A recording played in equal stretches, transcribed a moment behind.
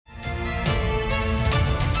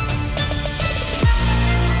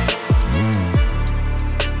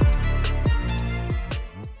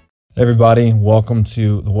Everybody, welcome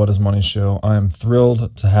to the What is Money Show. I am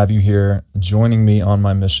thrilled to have you here joining me on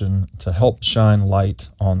my mission to help shine light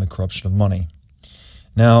on the corruption of money.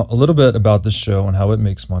 Now, a little bit about this show and how it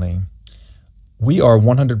makes money. We are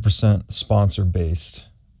 100% sponsor based,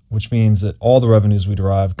 which means that all the revenues we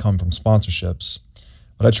derive come from sponsorships.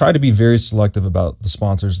 But I try to be very selective about the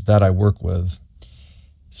sponsors that I work with,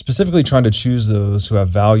 specifically trying to choose those who have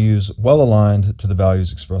values well aligned to the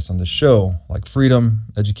values expressed on this show, like freedom,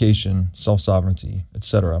 education, self-sovereignty,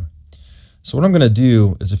 etc. So what I'm going to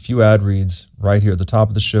do is a few ad reads right here at the top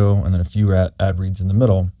of the show and then a few ad reads in the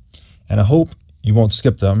middle. And I hope you won't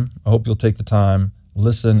skip them. I hope you'll take the time,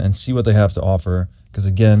 listen, and see what they have to offer, because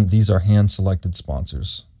again, these are hand-selected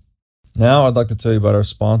sponsors. Now I'd like to tell you about our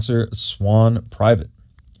sponsor, Swan Private.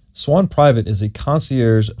 Swan Private is a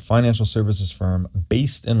concierge financial services firm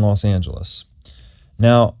based in Los Angeles.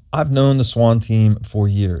 Now, I've known the Swan team for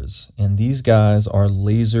years, and these guys are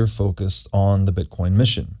laser focused on the Bitcoin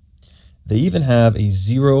mission. They even have a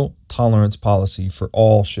zero tolerance policy for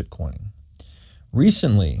all shitcoining.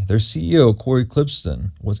 Recently, their CEO, Corey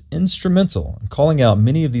Clipston, was instrumental in calling out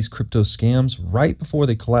many of these crypto scams right before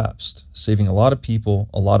they collapsed, saving a lot of people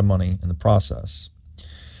a lot of money in the process.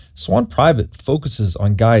 Swan Private focuses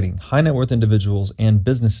on guiding high net worth individuals and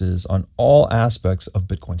businesses on all aspects of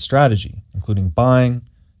Bitcoin strategy, including buying,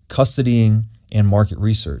 custodying, and market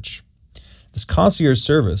research. This concierge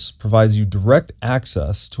service provides you direct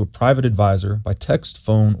access to a private advisor by text,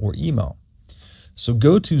 phone, or email. So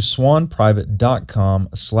go to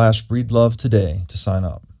swanprivate.com/breedlove today to sign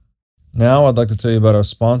up. Now I'd like to tell you about our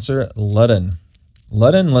sponsor, Ledn.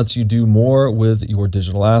 Ledn lets you do more with your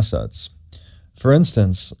digital assets. For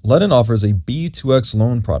instance, Ledn offers a B2X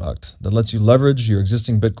loan product that lets you leverage your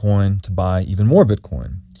existing Bitcoin to buy even more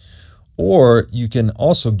Bitcoin. Or you can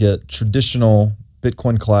also get traditional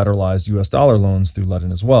Bitcoin collateralized US dollar loans through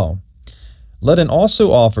Ledn as well. Ledn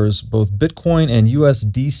also offers both Bitcoin and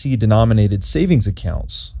USDC denominated savings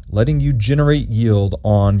accounts, letting you generate yield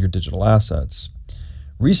on your digital assets.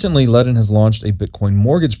 Recently, Ledn has launched a Bitcoin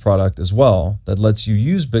mortgage product as well that lets you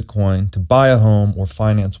use Bitcoin to buy a home or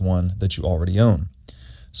finance one that you already own.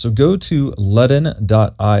 So go to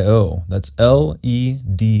ledn.io, that's LEDN.io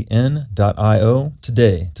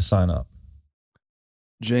today to sign up.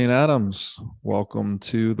 Jane Addams, welcome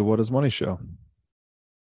to the What is Money Show.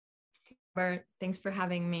 Bert, thanks for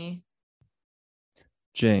having me.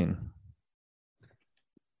 Jane,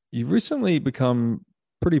 you've recently become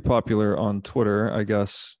pretty popular on Twitter, I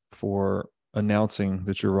guess, for announcing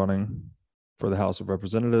that you're running for the House of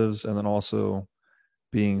Representatives and then also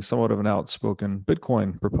being somewhat of an outspoken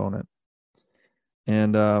Bitcoin proponent.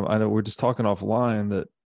 And I know we're just talking offline that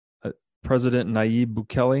President Nayib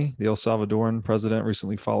Bukele, the El Salvadoran president,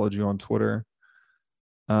 recently followed you on Twitter.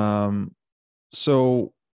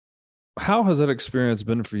 So how has that experience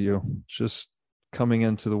been for you, just coming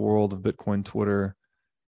into the world of Bitcoin Twitter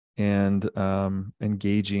and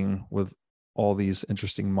engaging with all these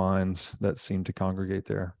interesting minds that seem to congregate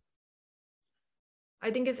there?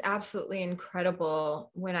 I think it's absolutely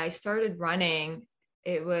incredible. When I started running,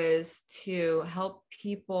 it was to help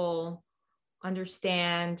people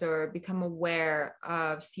understand or become aware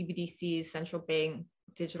of CBDCs, central bank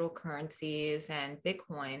digital currencies, and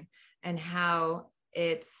Bitcoin, and how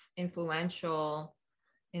it's influential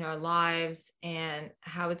in our lives and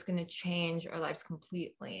how it's going to change our lives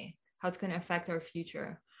completely, how it's going to affect our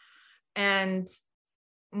future. And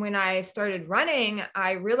when I started running,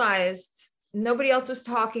 I realized nobody else was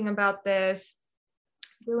talking about this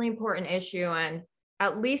really important issue. And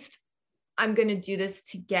at least I'm going to do this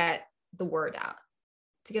to get the word out,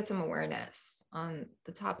 to get some awareness on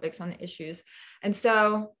the topics, on the issues. And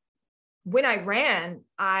so when I ran,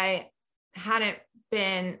 I hadn't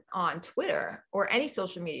been on Twitter or any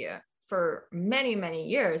social media for many, many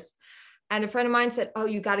years. And a friend of mine said, "Oh,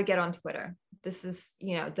 you got to get on Twitter. This is,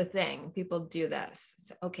 the thing. People do this."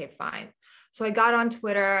 So, okay, fine. So I got on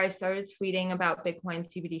Twitter. I started tweeting about Bitcoin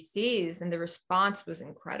CBDCs, and the response was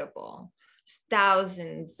incredible. Just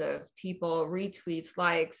thousands of people, retweets,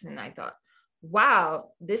 likes. And I thought,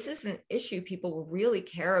 wow, this is an issue people really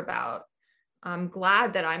care about. I'm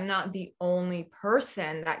glad that I'm not the only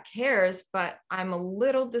person that cares, but I'm a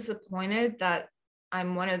little disappointed that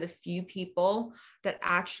I'm one of the few people that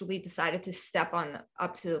actually decided to step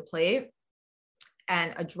up to the plate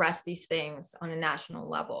and address these things on a national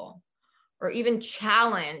level, or even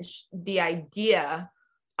challenge the idea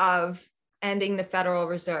of ending the Federal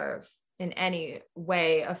Reserve in any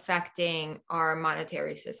way affecting our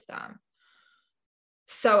monetary system.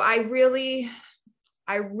 So I really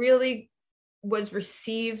was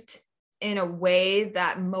received in a way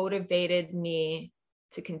that motivated me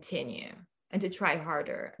to continue and to try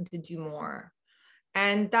harder and to do more.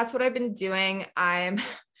 And that's what I've been doing. I'm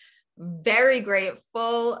very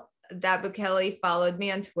grateful that Bukele followed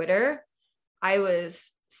me on Twitter. I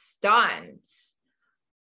was stunned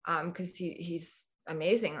because he's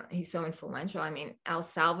amazing. He's so influential. I mean, El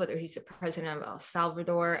Salvador, he's the president of El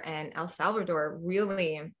Salvador, and El Salvador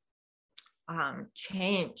really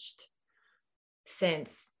changed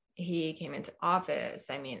since he came into office.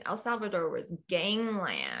 I mean, El Salvador was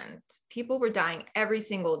gangland. People were dying every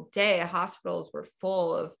single day. Hospitals were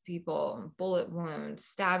full of people, bullet wounds,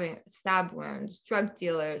 stab wounds, drug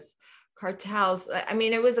dealers, cartels. I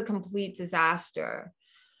mean, it was a complete disaster.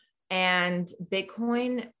 And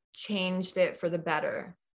Bitcoin changed it for the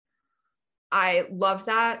better. I love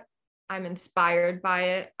that. I'm inspired by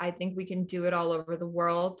it. I think we can do it all over the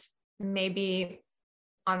world, maybe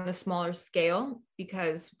on a smaller scale,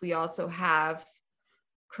 because we also have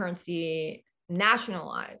currency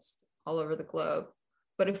nationalized all over the globe.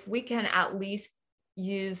 But if we can at least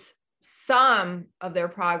use some of their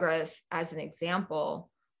progress as an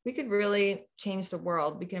example, we could really change the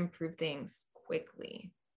world. We can improve things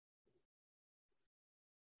quickly.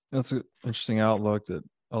 That's an interesting outlook, that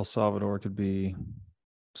El Salvador could be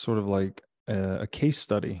sort of like a case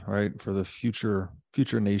study, right, for the future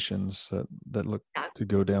nations that look to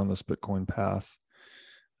go down this Bitcoin path.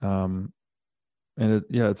 And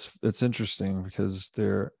it's interesting because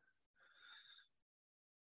they're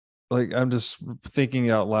like, I'm just thinking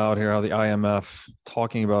out loud here how the IMF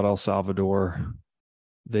talking about El Salvador,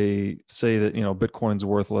 they say that, Bitcoin's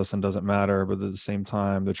worthless and doesn't matter, but at the same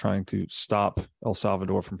time, they're trying to stop El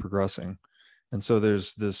Salvador from progressing. And so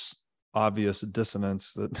there's this obvious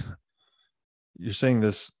dissonance that you're saying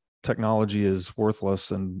this technology is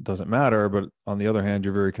worthless and doesn't matter, but on the other hand,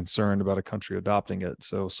 you're very concerned about a country adopting it.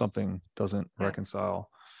 So something doesn't reconcile.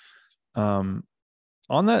 On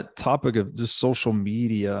that topic of just social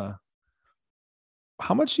media,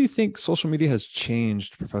 how much do you think social media has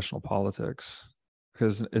changed professional politics?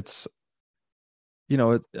 Because it's,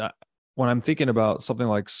 when I'm thinking about something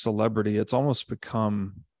like celebrity, it's almost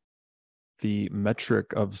become the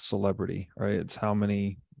metric of celebrity, right? It's how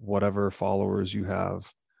many whatever followers you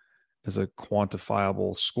have is a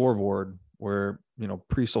quantifiable scoreboard, where,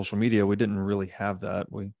 pre-social media, we didn't really have that.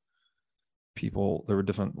 There were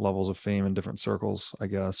different levels of fame in different circles, I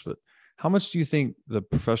guess. But how much do you think the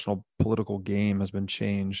professional political game has been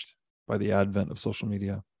changed by the advent of social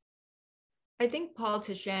media? I think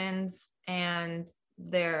politicians and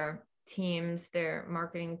their teams, their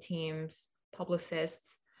marketing teams,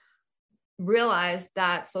 publicists, realize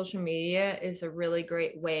that social media is a really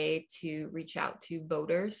great way to reach out to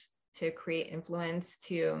voters, to create influence,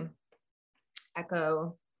 to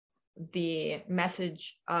echo the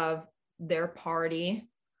message of their party,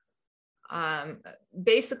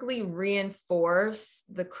 basically reinforce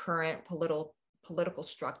the current political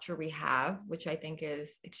structure we have, which I think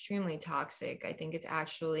is extremely toxic. I think it's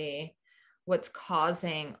actually what's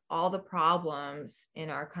causing all the problems in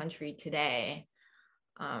our country today,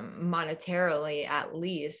 monetarily at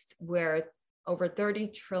least. We're over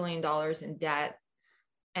 $30 trillion in debt,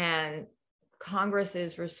 and Congress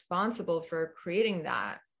is responsible for creating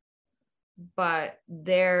that. But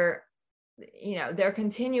they're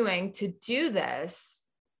continuing to do this,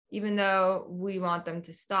 even though we want them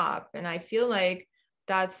to stop. And I feel like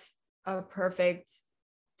that's a perfect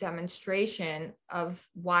demonstration of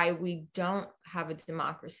why we don't have a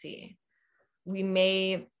democracy. We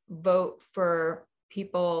may vote for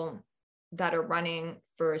people that are running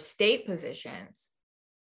for state positions,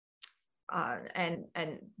 and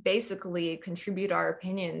basically contribute our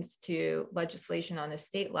opinions to legislation on a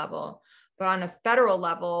state level. But on a federal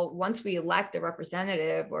level, once we elect a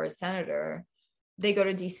representative or a senator, they go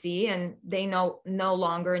to DC and they no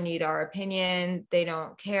longer need our opinion. They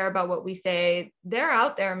don't care about what we say. They're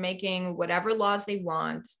out there making whatever laws they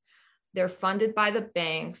want. They're funded by the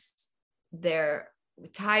banks. They're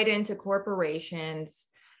tied into corporations,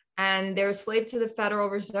 and they're a slave to the Federal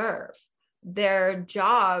Reserve. Their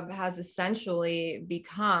job has essentially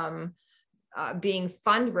become being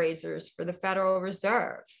fundraisers for the Federal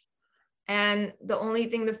Reserve. And the only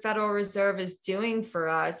thing the Federal Reserve is doing for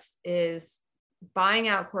us is buying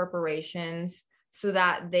out corporations so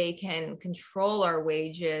that they can control our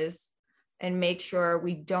wages and make sure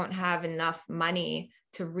we don't have enough money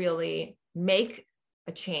to really make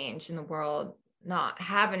a change in the world, not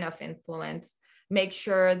have enough influence, make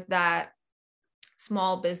sure that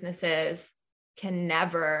small businesses can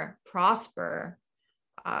never prosper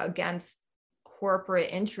against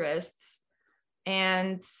corporate interests,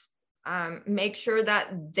 and make sure that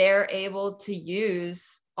they're able to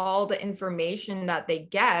use all the information that they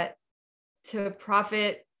get to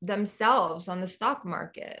profit themselves on the stock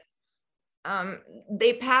market.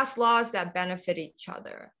 They pass laws that benefit each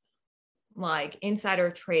other. Like insider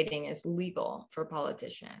trading is legal for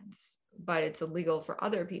politicians, but it's illegal for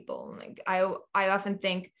other people. Like I often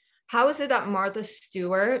think, how is it that Martha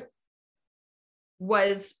Stewart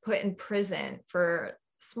was put in prison for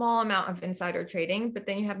small amount of insider trading, but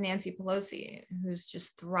then you have Nancy Pelosi, who's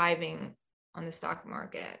just thriving on the stock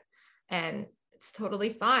market, and it's totally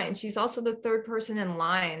fine. She's also the third person in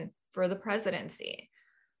line for the presidency,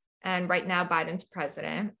 and right now Biden's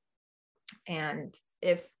president. And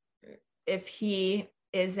if he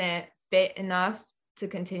isn't fit enough to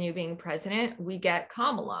continue being president, we get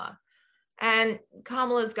Kamala. And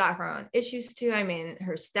Kamala's got her own issues too. I mean,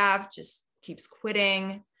 her staff just keeps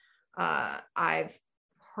quitting. I've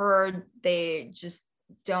heard they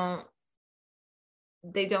don't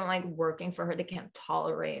like working for her. They can't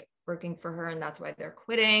tolerate working for her, and that's why they're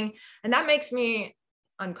quitting. And that makes me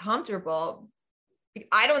uncomfortable.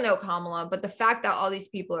 I don't know Kamala, but the fact that all these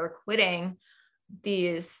people are quitting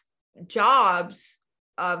these jobs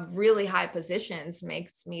of really high positions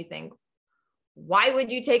makes me think, why would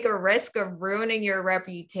you take a risk of ruining your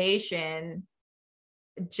reputation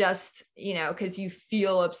just, because you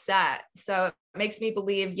feel upset? So it makes me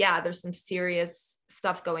believe, yeah, there's some serious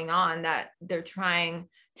stuff going on that they're trying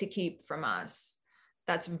to keep from us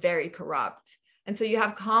that's very corrupt. And so you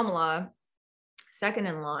have Kamala second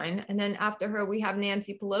in line, and then after her we have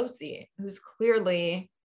Nancy Pelosi, who's clearly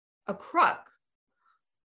a crook.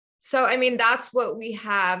 So I mean, that's what we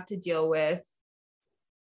have to deal with.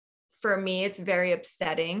 For me, it's very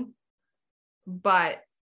upsetting, but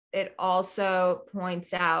it also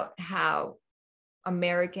points out how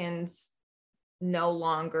Americans no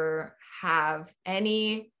longer have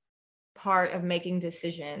any part of making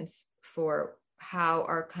decisions for how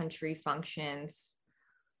our country functions,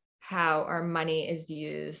 how our money is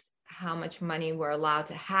used, how much money we're allowed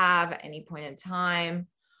to have at any point in time.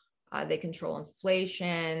 They control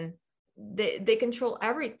inflation. They control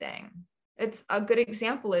everything. It's a good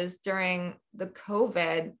example is during the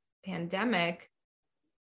COVID pandemic,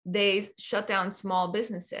 they shut down small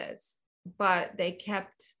businesses, but they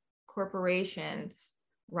kept corporations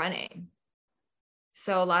running.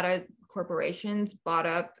 So a lot of corporations bought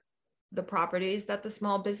up the properties that the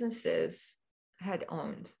small businesses had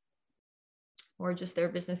owned, or just their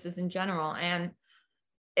businesses in general. And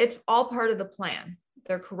it's all part of the plan.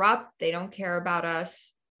 They're corrupt. They don't care about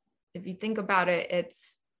us. If you think about it,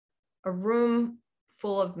 it's a room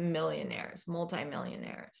full of millionaires,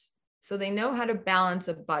 multimillionaires. So they know how to balance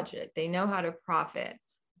a budget. They know how to profit,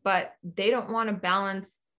 but they don't want to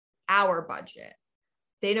balance our budget.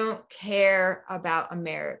 They don't care about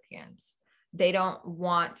Americans. They don't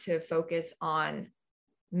want to focus on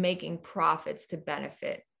making profits to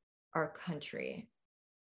benefit our country.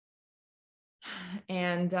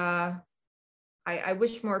 And I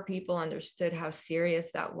wish more people understood how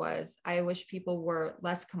serious that was. I wish people were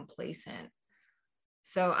less complacent.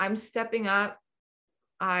 So I'm stepping up.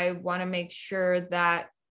 I want to make sure that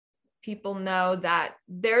people know that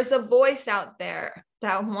there's a voice out there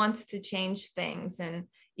that wants to change things. And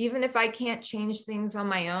even if I can't change things on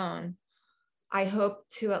my own, I hope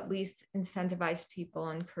to at least incentivize people,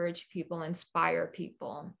 encourage people, inspire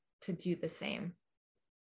people to do the same.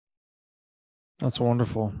 That's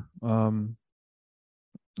wonderful.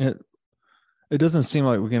 It doesn't seem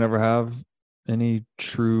like we can ever have any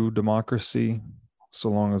true democracy so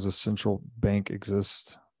long as a central bank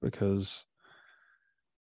exists, because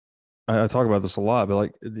I talk about this a lot, but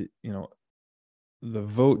like, the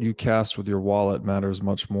vote you cast with your wallet matters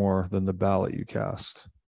much more than the ballot you cast.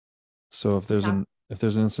 So if there's an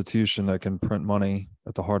institution that can print money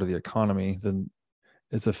at the heart of the economy, then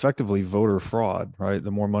it's effectively voter fraud, right?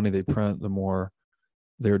 The more money they print, the more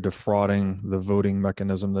they're defrauding the voting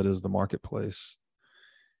mechanism that is the marketplace.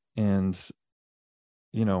 And,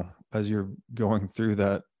 as you're going through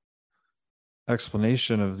that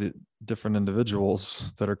explanation of the different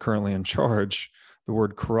individuals that are currently in charge, the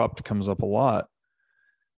word corrupt comes up a lot.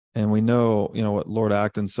 And we know, what Lord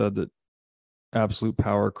Acton said, that absolute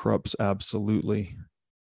power corrupts absolutely.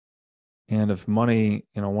 And if money,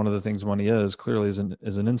 one of the things money is clearly is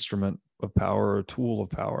an instrument of power or a tool of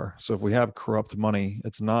power. So if we have corrupt money,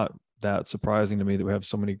 it's not that surprising to me that we have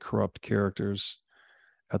so many corrupt characters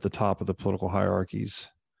at the top of the political hierarchies.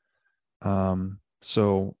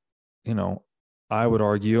 So, I would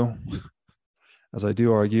argue, as I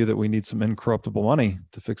do argue, that we need some incorruptible money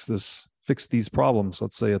to fix these problems,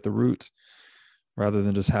 let's say at the root, rather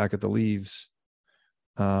than just hack at the leaves,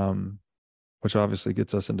 which obviously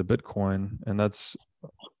gets us into Bitcoin. And that's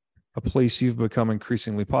a place you've become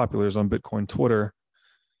increasingly popular is on Bitcoin Twitter,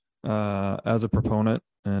 as a proponent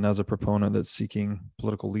and as a proponent that's seeking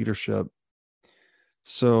political leadership.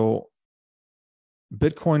 So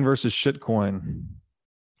Bitcoin versus shitcoin,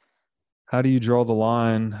 how do you draw the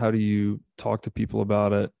line? How do you talk to people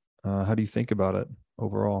about it? How do you think about it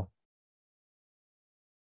overall?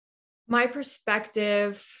 My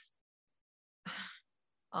perspective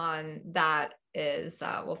on that is,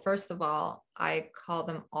 well, first of all, I call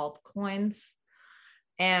them altcoins.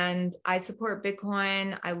 And I support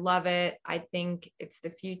Bitcoin. I love it. I think it's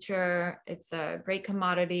the future. It's a great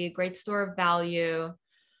commodity, great store of value.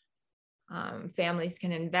 Families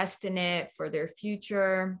can invest in it for their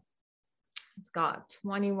future. It's got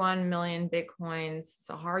 21 million Bitcoins. It's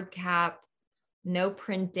a hard cap, no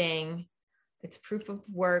printing. It's proof of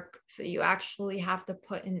work. So you actually have to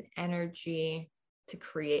put in energy to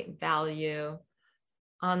create value,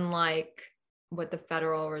 unlike what the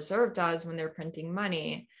Federal Reserve does when they're printing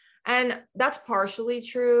money. And that's partially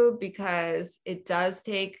true because it does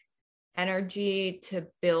take energy to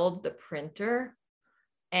build the printer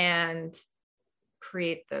and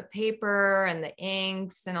create the paper and the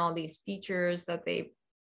inks and all these features that they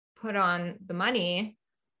put on the money.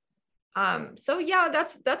 So yeah,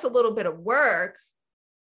 that's a little bit of work.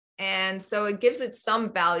 And so it gives it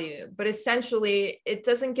some value, but essentially it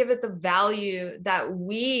doesn't give it the value that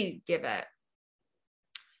we give it.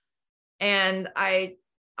 And I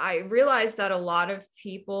realized that a lot of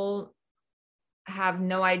people have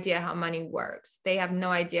no idea how money works. They have no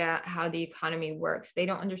idea how the economy works. They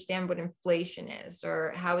don't understand what inflation is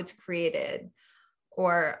or how it's created,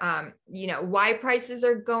 or why prices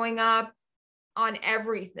are going up on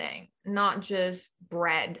everything, not just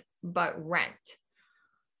bread, but rent.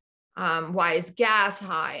 Why is gas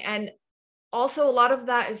high? And also a lot of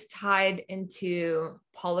that is tied into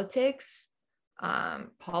politics,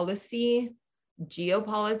 policy,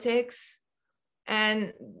 geopolitics.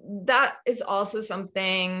 And that is also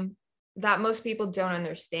something that most people don't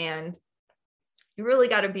understand. You really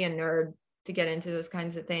got to be a nerd to get into those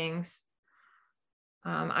kinds of things.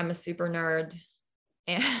 I'm a super nerd.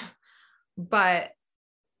 But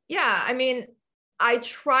yeah, I mean, I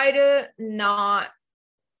try to not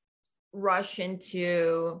rush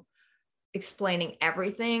into explaining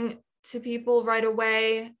everything to people right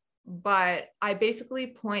away, but I basically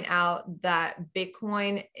point out that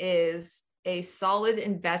Bitcoin is a solid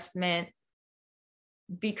investment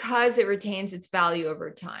because it retains its value over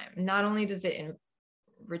time. Not only does it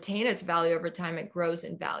retain its value over time, it grows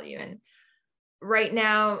in value. And right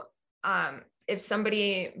now, if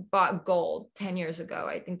somebody bought gold 10 years ago,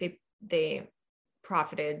 I think they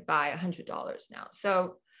profited by $100 now.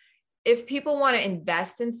 So if people want to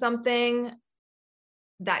invest in something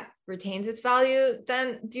that retains its value,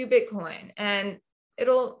 then do Bitcoin, and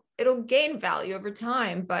it'll gain value over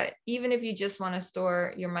time. But even if you just want to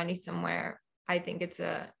store your money somewhere, I think it's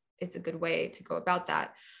a good way to go about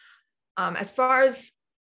that. As far as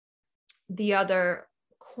the other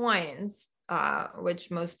coins, which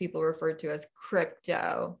most people refer to as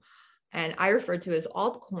crypto, and I refer to as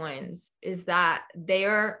altcoins, is that they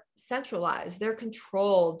are centralized. They're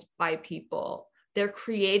controlled by people. They're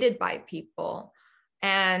created by people.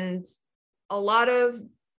 And a lot of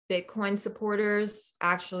Bitcoin supporters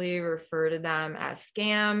actually refer to them as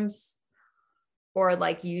scams, or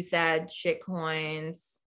like you said,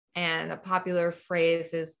 shitcoins. And a popular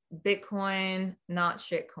phrase is Bitcoin, not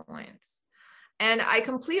shitcoins. And I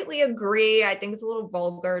completely agree. I think it's a little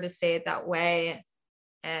vulgar to say it that way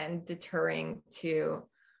and deterring to,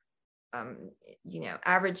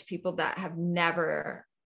 average people that have never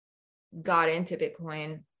got into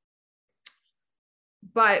Bitcoin.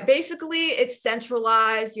 But basically, it's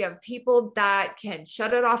centralized. You have people that can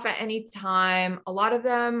shut it off at any time. A lot of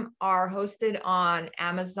them are hosted on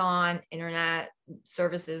Amazon, internet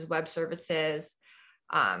services, web services.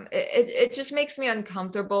 It just makes me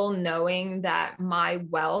uncomfortable knowing that my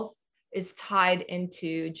wealth is tied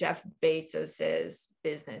into Jeff Bezos's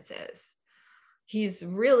businesses. He's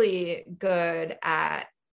really good at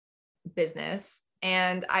business,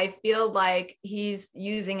 and I feel like he's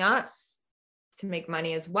using us to make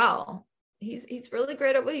money as well. He's really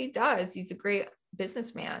great at what he does. He's a great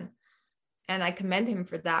businessman, and I commend him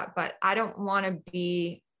for that. But I don't want to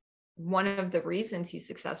be one of the reasons he's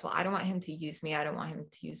successful. I don't want him to use me. I don't want him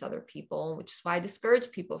to use other people, which is why I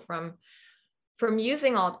discourage people from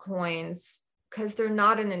using altcoins, because they're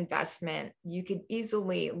not an investment. You could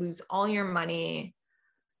easily lose all your money.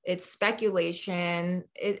 It's speculation.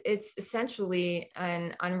 It's essentially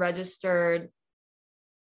an unregistered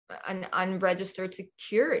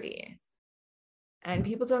security. And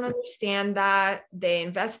people don't understand that. They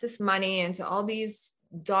invest this money into all these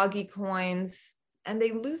doggy coins and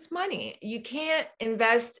they lose money. You can't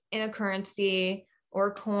invest in a currency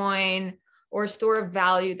or coin or store of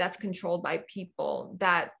value that's controlled by people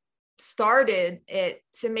that started it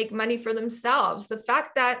to make money for themselves. The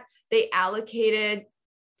fact that they allocated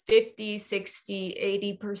 50,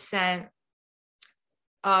 60, 80%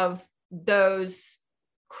 of those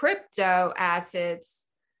crypto assets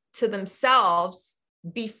to themselves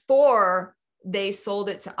before they sold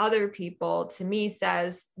it to other people, to me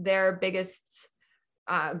says their biggest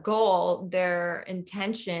goal, their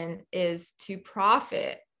intention is to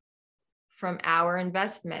profit from our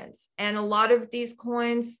investments. And a lot of these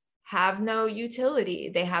coins have no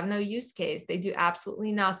utility. They have no use case. They do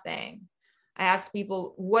absolutely nothing. I ask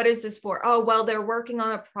people, what is this for? Oh, well, they're working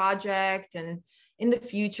on a project and in the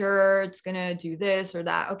future, it's going to do this or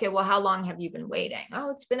that. Okay, well, how long have you been waiting?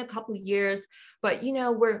 Oh, it's been a couple of years, but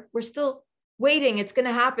we're still waiting. It's going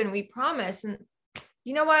to happen. We promise. And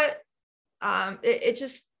you know what?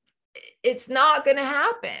 It's not going to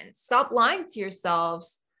happen. Stop lying to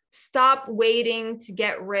yourselves. Stop waiting to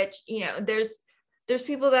get rich. There's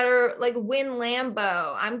people that are like, win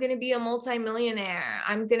Lambo. I'm going to be a multimillionaire.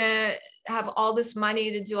 I'm going to have all this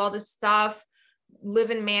money to do all this stuff,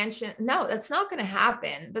 live in mansion. No, that's not going to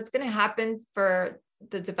happen. That's going to happen for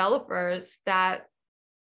the developers that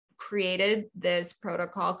created this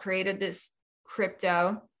protocol, created this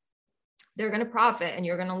crypto. They're going to profit and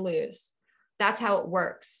you're going to lose. That's how it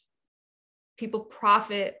works. People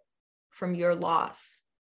profit from your loss.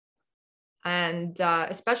 And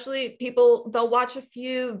especially people, they'll watch a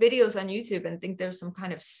few videos on YouTube and think there's some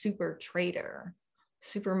kind of super trader,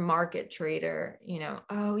 super market trader,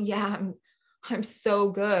 oh yeah, I'm so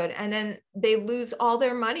good. And then they lose all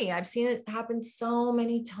their money. I've seen it happen so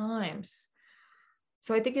many times.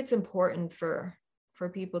 So I think it's important for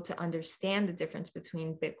people to understand the difference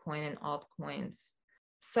between Bitcoin and altcoins.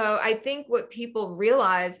 So I think what people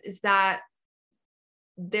realize is that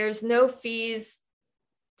there's no fees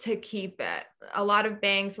to keep it. A lot of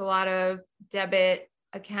banks, a lot of debit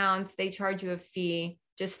accounts, they charge you a fee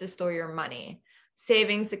just to store your money.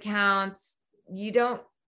 Savings accounts, you don't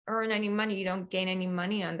earn any money, you don't gain any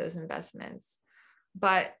money on those investments.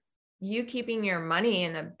 But you keeping your money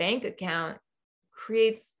in a bank account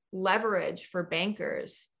creates leverage for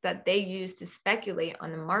bankers that they use to speculate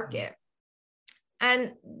on the market.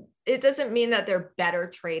 And it doesn't mean that they're better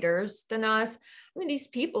traders than us. I mean, these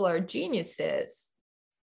people are geniuses,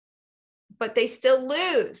 but they still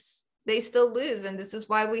lose. They still lose. And this is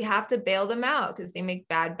why we have to bail them out, because they make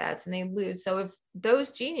bad bets and they lose. So if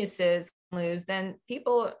those geniuses lose, then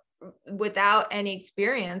people without any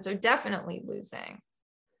experience are definitely losing.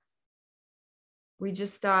 We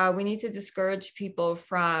just, we need to discourage people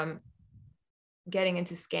from getting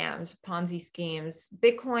into scams, Ponzi schemes,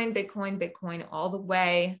 Bitcoin, all the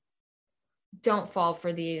way. Don't fall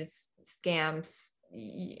for these scams.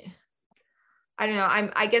 I don't know.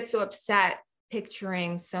 I get so upset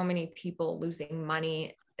picturing so many people losing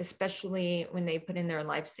money, especially when they put in their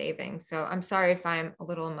life savings. So I'm sorry if I'm a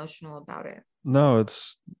little emotional about it. No,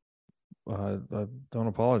 I don't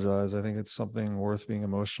apologize. I think it's something worth being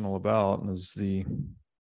emotional about, and is the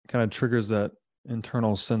kind of triggers that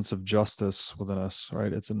internal sense of justice within us,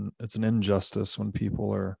 right? It's an injustice when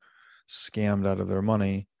people are scammed out of their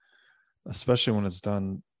money, especially when it's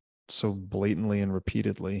done so blatantly and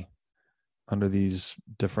repeatedly under these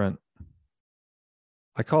different,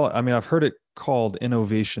 I've heard it called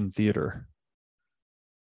innovation theater,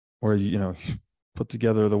 where you put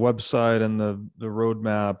together the website and the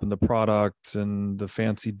roadmap and the product and the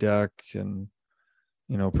fancy deck, and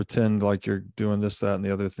pretend like you're doing this, that, and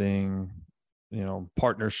the other thing.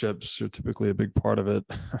 Partnerships are typically a big part of it.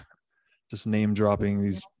 Just name dropping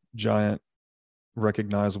these giant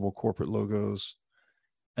recognizable corporate logos,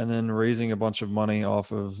 and then raising a bunch of money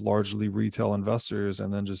off of largely retail investors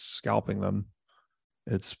and then just scalping them.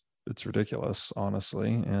 It's ridiculous,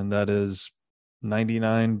 honestly. And that is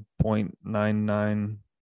 99.99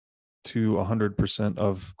 to 100%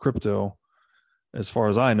 of crypto, as far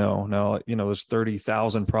as I know. Now, there's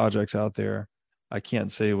 30,000 projects out there. I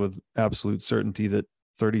can't say with absolute certainty that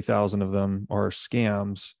 30,000 of them are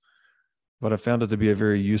scams, but I found it to be a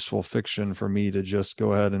very useful fiction for me to just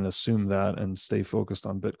go ahead and assume that and stay focused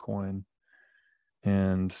on Bitcoin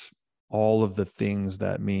and all of the things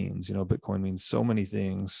that means. Bitcoin means so many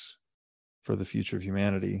things for the future of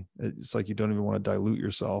humanity. It's like you don't even want to dilute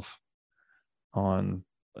yourself on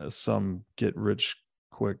some get rich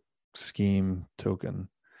quick scheme token.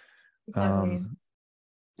 Exactly.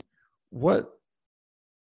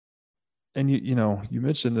 And you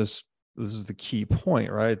mentioned this this is the key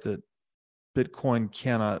point, right? That Bitcoin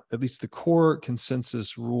cannot, at least the core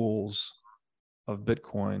consensus rules of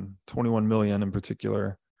Bitcoin, 21 million in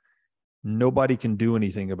particular, nobody can do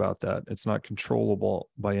anything about that. It's not controllable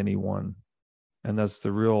by anyone. And that's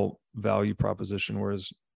the real value proposition.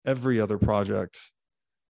 Whereas every other project,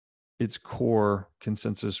 its core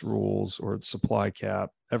consensus rules or its supply cap,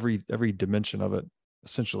 every dimension of it,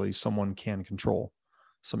 essentially someone can control,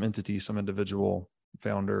 some entity, some individual,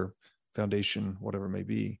 founder, foundation, whatever it may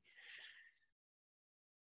be.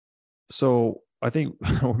 So I think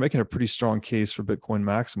we're making a pretty strong case for Bitcoin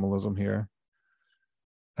maximalism here.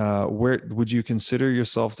 Where would you consider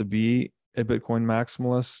yourself to be a Bitcoin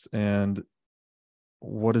maximalist? And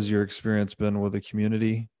what has your experience been with the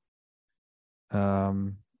community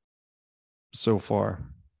so far?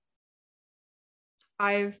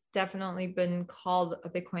 I've definitely been called a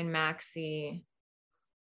Bitcoin maxi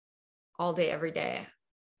all day, every day.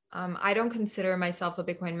 I don't consider myself a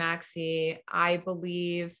Bitcoin maxi. I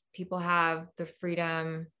believe people have the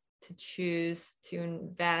freedom to choose to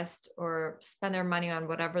invest or spend their money on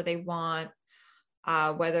whatever they want,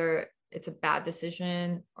 whether it's a bad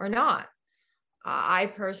decision or not. I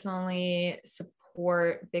personally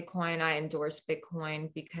support Bitcoin. I endorse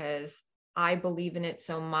Bitcoin because I believe in it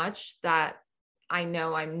so much that I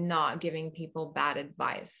know I'm not giving people bad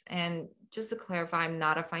advice. And just to clarify, I'm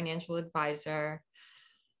not a financial advisor,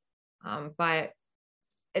 but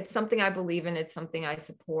it's something I believe in. It's something I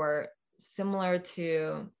support. Similar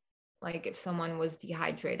to, like, if someone was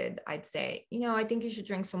dehydrated, I'd say, I think you should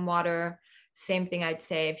drink some water. Same thing I'd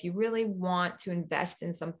say, if you really want to invest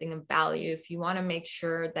in something of value, if you want to make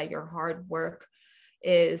sure that your hard work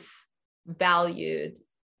is valued,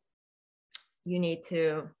 you need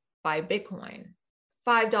to buy Bitcoin.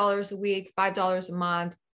 $5 a week, $5 a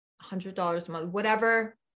month, $100 a month,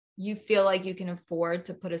 whatever you feel like you can afford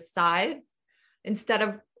to put aside, instead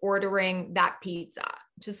of ordering that pizza.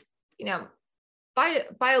 Just, buy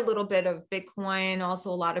a little bit of Bitcoin. Also,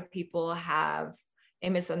 a lot of people have a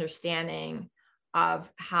misunderstanding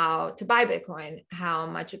of how to buy Bitcoin, how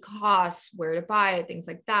much it costs, where to buy it, things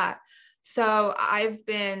like that. So I've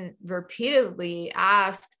been repeatedly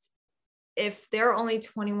asked, if there are only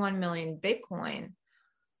 21 million Bitcoin,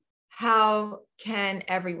 how can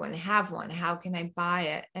everyone have one? How can I buy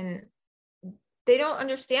it? And they don't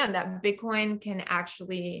understand that Bitcoin can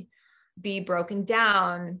actually be broken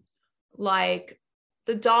down like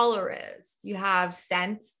the dollar is. You have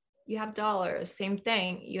cents, you have dollars, same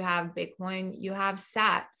thing. You have Bitcoin, you have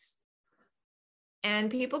sats. And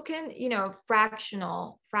people can,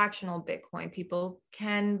 fractional Bitcoin, people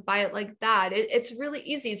can buy it like that. It's really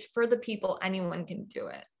easy. It's for the people. Anyone can do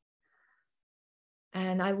it.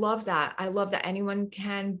 And I love that. I love that anyone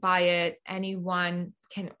can buy it. Anyone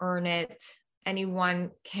can earn it.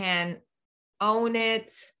 Anyone can own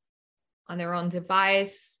it on their own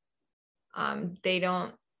device. They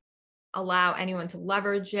don't allow anyone to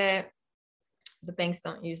leverage it. The banks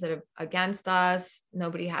don't use it against us.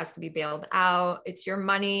 Nobody has to be bailed out. It's your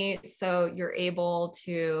money, so you're able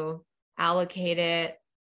to allocate it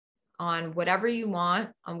on whatever you want,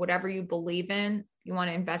 on whatever you believe in. If you want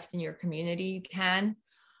to invest in your community, you can.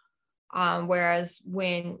 Whereas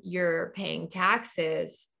when you're paying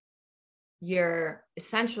taxes, you're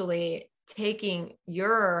essentially taking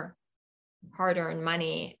your hard-earned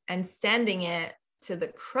money and sending it to the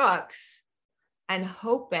crooks and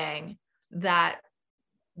hoping that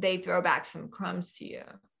they throw back some crumbs to you.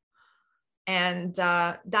 And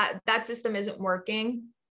that system isn't working.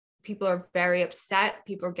 People are very upset.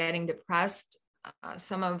 People are getting depressed.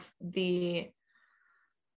 Some of the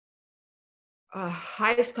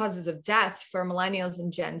highest causes of death for millennials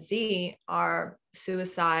and Gen Z are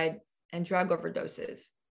suicide and drug overdoses,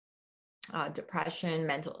 depression,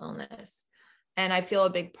 mental illness. And I feel a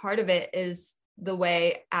big part of it is the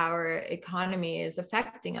way our economy is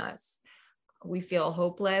affecting us. We feel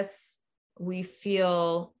hopeless. We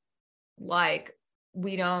feel like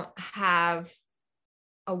we don't have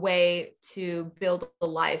a way to build a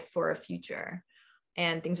life for a future.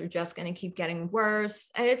 And things are just going to keep getting worse.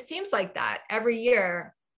 And it seems like that every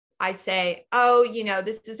year. I say, oh,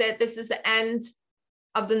 this is it. This is the end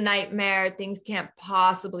of the nightmare. Things can't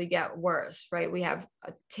possibly get worse, right? We have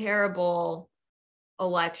a terrible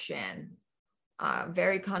election,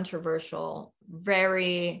 very controversial,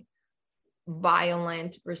 very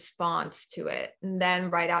violent response to it. And then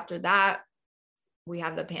right after that, we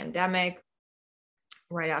have the pandemic.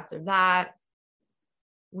 Right after that,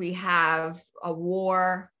 we have a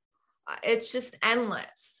war. It's just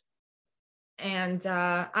endless. And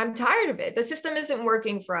I'm tired of it. The system isn't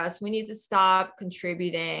working for us. We need to stop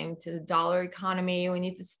contributing to the dollar economy. We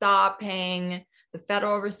need to stop paying the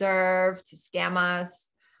Federal Reserve to scam us.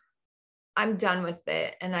 I'm done with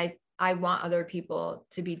it. And I want other people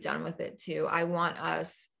to be done with it too. I want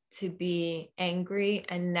us to be angry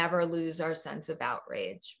and never lose our sense of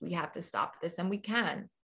outrage. We have to stop this, and we can.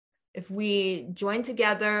 If we join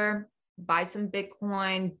together, buy some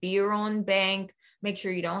Bitcoin, be your own bank, make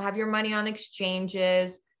sure you don't have your money on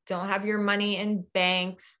exchanges, don't have your money in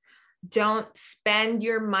banks, don't spend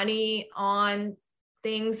your money on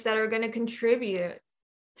things that are going to contribute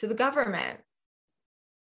to the government.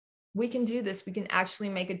 We can do this. We can actually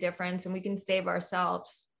make a difference, and we can save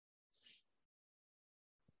ourselves.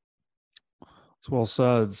 It's well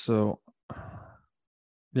said. So,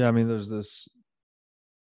 yeah, I mean, there's this,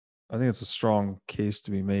 I think it's a strong case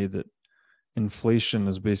to be made that inflation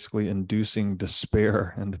is basically inducing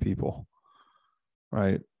despair into people,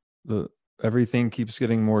 right? Everything keeps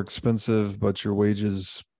getting more expensive, but your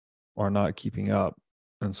wages are not keeping up.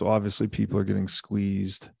 And so obviously people are getting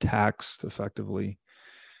squeezed, taxed effectively,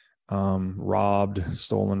 robbed,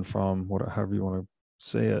 stolen from, however you want to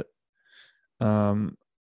say it.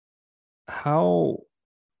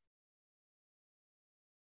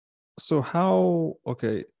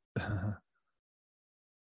 Okay.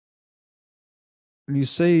 When you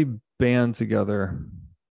say band together,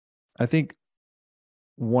 I think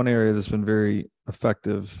one area that's been very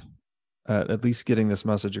effective at least getting this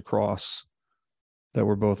message across that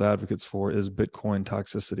we're both advocates for is Bitcoin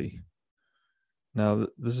toxicity. Now,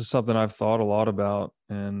 this is something I've thought a lot about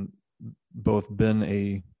and both been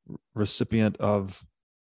a recipient of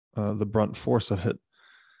the brunt force of it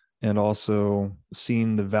and also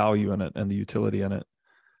seen the value in it and the utility in it.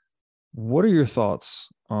 What are your thoughts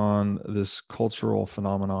on this cultural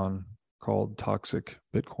phenomenon called toxic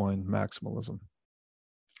Bitcoin maximalism?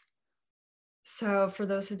 So for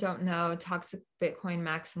those who don't know, toxic Bitcoin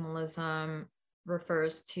maximalism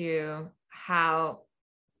refers to how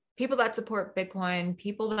people that support Bitcoin,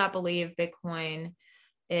 people that believe Bitcoin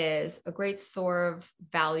is a great store of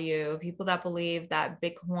value, people that believe that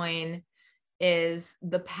Bitcoin is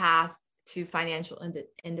the path to financial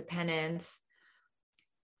independence,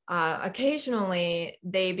 occasionally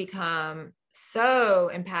they become so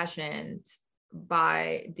impassioned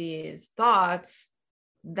by these thoughts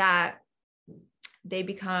that they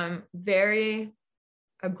become very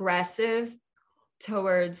aggressive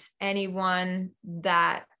towards anyone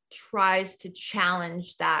that tries to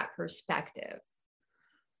challenge that perspective.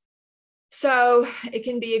 So it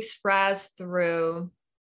can be expressed through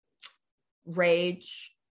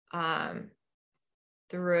rage,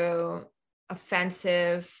 through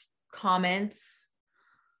offensive comments,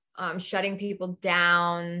 shutting people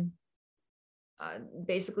down,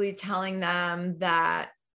 basically telling them that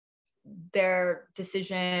their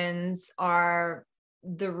decisions are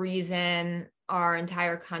the reason our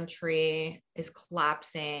entire country is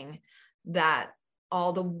collapsing, that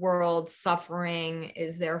all the world's suffering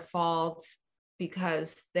is their fault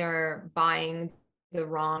because they're buying the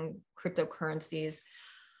wrong cryptocurrencies.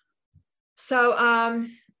 So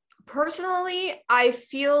personally, I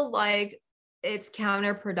feel like it's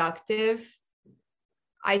counterproductive.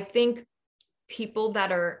 I think people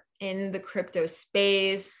that are in the crypto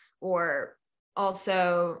space, or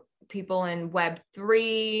also people in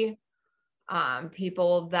Web3,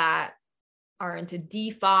 people that are into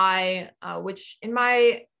DeFi, which in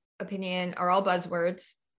my opinion are all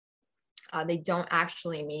buzzwords. They don't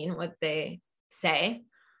actually mean what they say.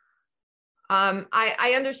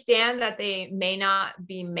 I understand that they may not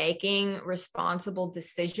be making responsible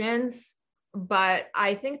decisions, but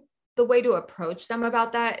I think the way to approach them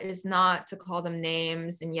about that is not to call them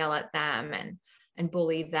names and yell at them and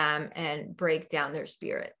bully them and break down their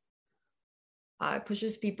spirit. It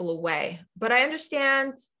pushes people away. But I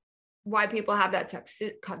understand why people have that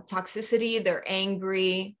toxicity. They're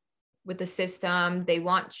angry with the system. They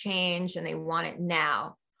want change and they want it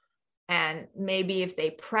now. And maybe if they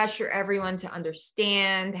pressure everyone to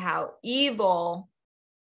understand how evil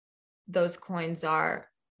those coins are,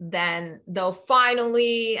 then they'll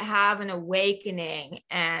finally have an awakening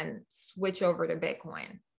and switch over to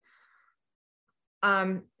Bitcoin.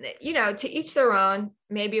 To each their own.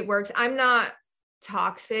 Maybe it works. I'm not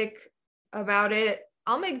toxic about it.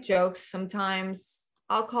 I'll make jokes sometimes.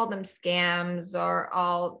 I'll call them scams, or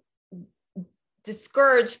I'll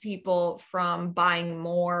discourage people from buying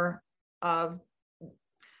more of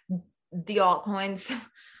the altcoins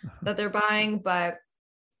that they're buying. But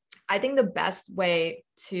I think the best way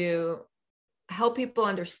to help people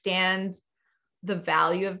understand the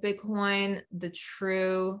value of Bitcoin, the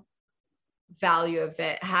true value of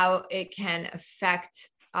it, how it can affect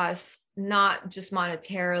us, not just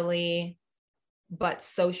monetarily, but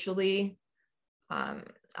socially.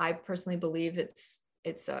 I personally believe it's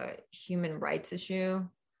a human rights issue.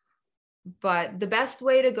 But the best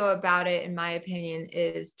way to go about it, in my opinion,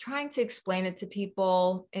 is trying to explain it to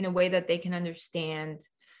people in a way that they can understand,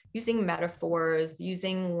 using metaphors,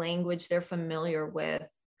 using language they're familiar with.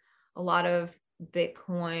 A lot of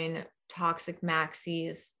Bitcoin toxic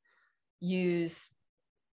maxis use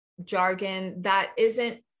jargon that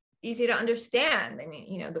isn't easy to understand. I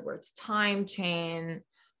mean, the words time chain,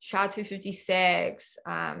 SHA-256,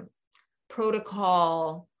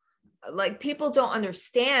 protocol, like people don't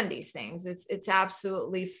understand these things. It's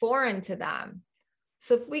absolutely foreign to them.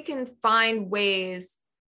 So if we can find ways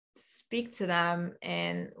to speak to them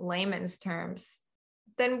in layman's terms,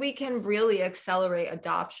 then we can really accelerate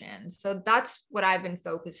adoption. So that's what I've been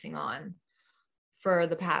focusing on for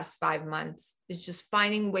the past 5 months, is just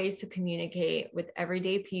finding ways to communicate with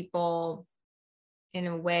everyday people in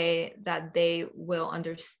a way that they will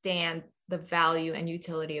understand the value and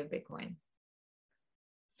utility of Bitcoin.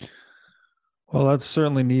 Well, that's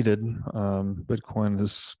certainly needed. Bitcoin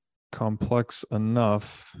is complex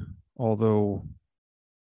enough, although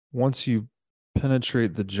once you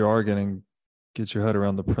penetrate the jargon and get your head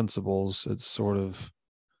around the principles, it's sort of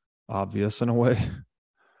obvious in a way.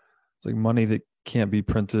 It's like money that can't be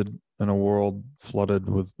printed in a world flooded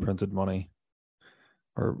with printed money,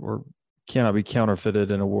 or cannot be counterfeited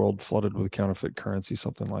in a world flooded with counterfeit currency,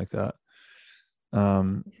 something like that.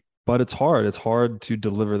 But it's hard. It's hard to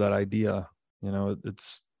deliver that idea.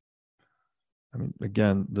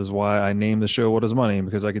 Again, this is why I named the show What is Money,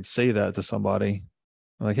 because I could say that to somebody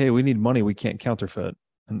like, hey, we need money we can't counterfeit.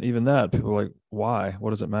 And even that, people are like, why?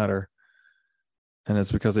 What does it matter? And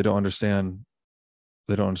it's because they don't understand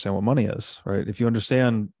what money is, right? If you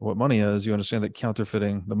understand what money is, you understand that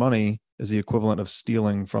counterfeiting the money is the equivalent of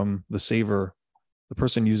stealing from the saver, the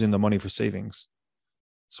person using the money for savings.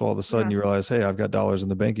 So all of a sudden you realize, hey, I've got dollars in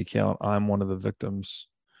the bank account. I'm one of the victims.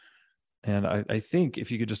 And I think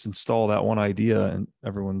if you could just install that one idea in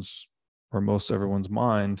most everyone's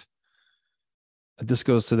mind, this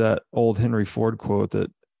goes to that old Henry Ford quote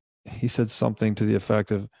that he said something to the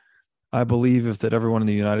effect of, I believe if that everyone in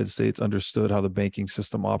the United States understood how the banking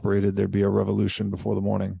system operated, there'd be a revolution before the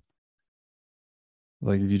morning.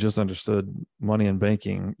 Like if you just understood money and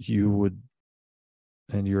banking,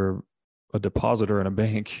 and you're a depositor in a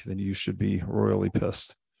bank, then you should be royally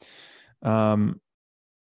pissed.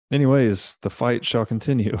 Anyways, the fight shall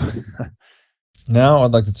continue. Now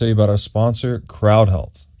I'd like to tell you about our sponsor,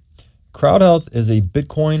 CrowdHealth. CrowdHealth is a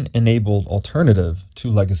Bitcoin-enabled alternative to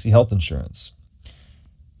legacy health insurance.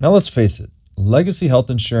 Now let's face it, legacy health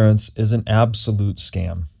insurance is an absolute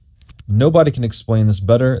scam. Nobody can explain this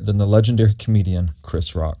better than the legendary comedian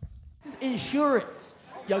Chris Rock. Insurance.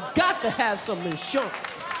 You got to have some insurance.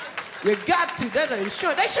 You got to. There's an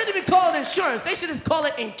insurance. They shouldn't even call it insurance. They should just call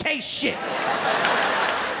it in case shit.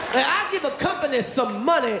 And I give a company some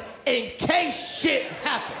money in case shit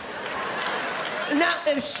happens. Now,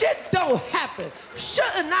 if shit don't happen,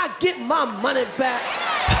 shouldn't I get my money back?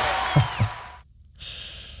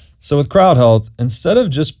 So with CrowdHealth, instead of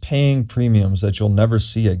just paying premiums that you'll never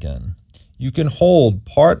see again, you can hold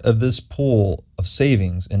part of this pool of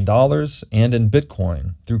savings in dollars and in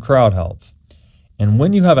Bitcoin through CrowdHealth. And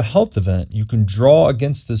when you have a health event, you can draw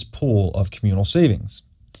against this pool of communal savings.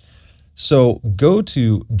 So go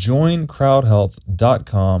to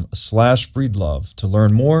joincrowdhealth.com/breedlove to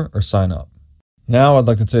learn more or sign up. Now I'd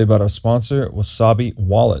like to tell you about our sponsor, Wasabi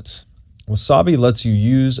Wallet. Wasabi lets you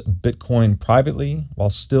use Bitcoin privately while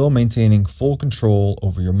still maintaining full control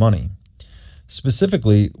over your money.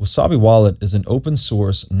 Specifically, Wasabi Wallet is an open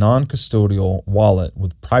source, non-custodial wallet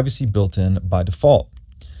with privacy built in by default.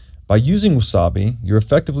 By using Wasabi, you're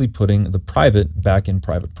effectively putting the private back in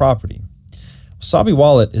private property. Wasabi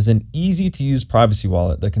Wallet is an easy-to-use privacy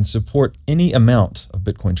wallet that can support any amount of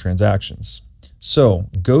Bitcoin transactions. So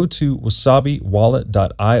go to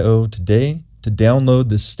wasabiwallet.io today to download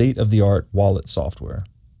this state-of-the-art wallet software.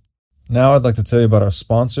 Now I'd like to tell you about our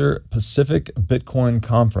sponsor, Pacific Bitcoin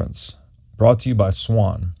Conference, brought to you by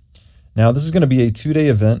Swan. Now this is going to be a 2-day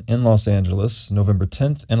event in Los Angeles, November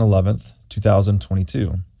 10th and 11th,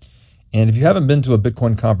 2022. And if you haven't been to a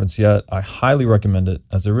Bitcoin conference yet, I highly recommend it,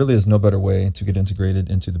 as there really is no better way to get integrated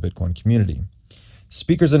into the Bitcoin community.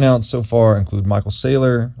 Speakers announced so far include Michael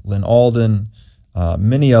Saylor, Lynn Alden,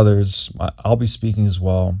 many others. I'll be speaking as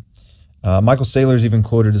well. Michael Saylor is even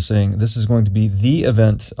quoted as saying, this is going to be the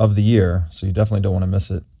event of the year, so you definitely don't want to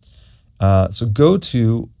miss it. So go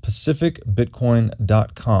to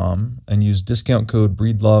pacificbitcoin.com and use discount code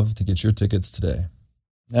BREEDLOVE to get your tickets today.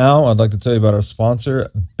 Now, I'd like to tell you about our sponsor,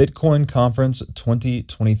 Bitcoin Conference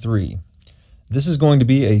 2023. This is going to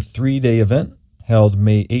be a 3-day event held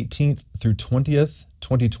May 18th through 20th,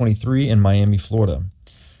 2023 in Miami, Florida.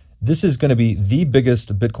 This is going to be the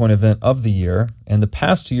biggest Bitcoin event of the year, and the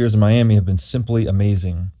past 2 years in Miami have been simply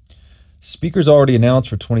amazing. Speakers already announced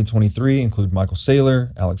for 2023 include Michael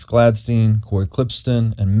Saylor, Alex Gladstein, Corey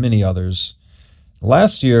Clipston, and many others.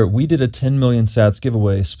 Last year, we did a 10 million sats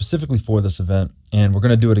giveaway specifically for this event, and we're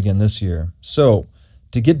going to do it again this year. So,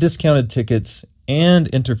 to get discounted tickets and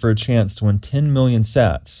enter for a chance to win 10 million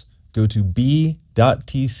sats, go to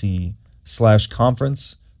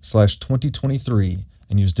b.tc/conference/2023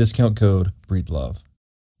 and use discount code BREEDLOVE.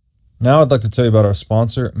 Now I'd like to tell you about our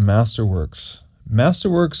sponsor, Masterworks.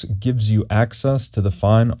 Masterworks gives you access to the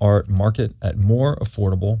fine art market at more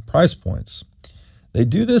affordable price points. They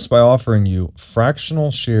do this by offering you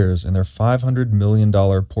fractional shares in their $500 million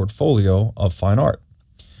portfolio of fine art.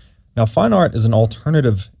 Now, fine art is an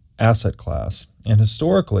alternative asset class, and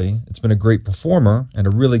historically, it's been a great performer and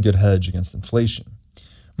a really good hedge against inflation.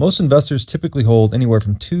 Most investors typically hold anywhere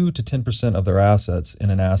from 2 to 10% of their assets in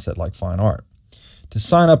an asset like fine art. To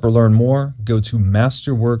sign up or learn more, go to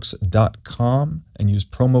masterworks.com and use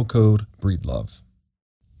promo code BREEDLOVE.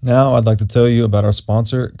 Now I'd like to tell you about our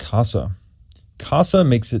sponsor, Casa. Casa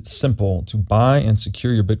makes it simple to buy and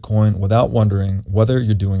secure your Bitcoin without wondering whether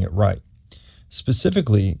you're doing it right.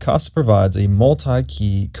 Specifically, Casa provides a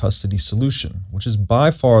multi-key custody solution, which is by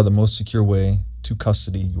far the most secure way to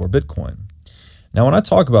custody your Bitcoin. Now, when I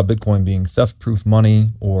talk about Bitcoin being theft-proof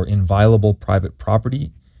money or inviolable private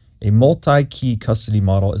property, a multi-key custody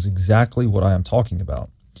model is exactly what I am talking about.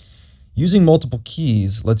 Using multiple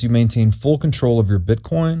keys lets you maintain full control of your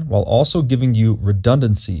Bitcoin while also giving you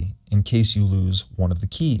redundancy in case you lose one of the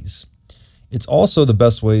keys. It's also the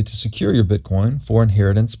best way to secure your Bitcoin for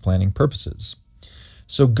inheritance planning purposes.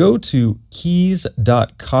 So go to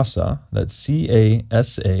keys.casa, that's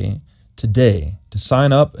C-A-S-A, today to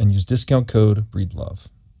sign up and use discount code BREEDLOVE.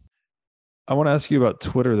 I want to ask you about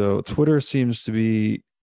Twitter, though. Twitter's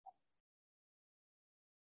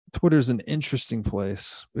an interesting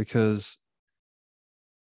place because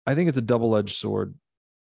I think it's a double-edged sword.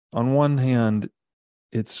 On one hand,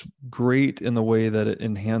 it's great in the way that it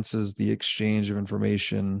enhances the exchange of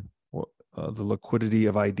information, the liquidity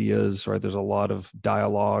of ideas, right? There's a lot of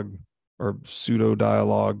dialogue or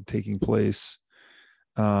pseudo-dialogue taking place.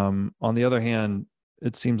 On the other hand,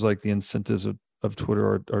 it seems like the incentives of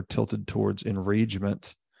Twitter are tilted towards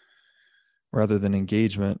enragement rather than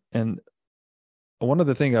engagement. And one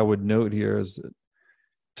other thing I would note here is that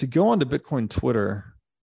to go onto Bitcoin Twitter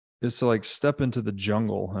is to like step into the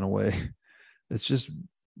jungle in a way. It's just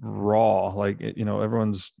raw. Like,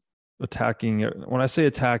 everyone's attacking. When I say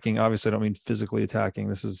attacking, obviously I don't mean physically attacking.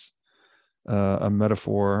 This is a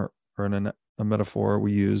metaphor or a metaphor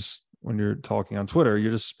we use when you're talking on Twitter.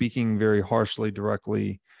 You're just speaking very harshly,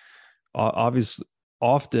 directly, obviously,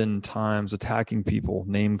 oftentimes attacking people,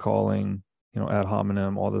 name calling, ad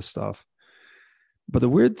hominem, all this stuff. But the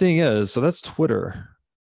weird thing is, so that's Twitter.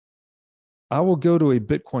 I will go to a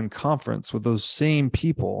Bitcoin conference with those same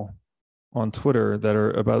people on Twitter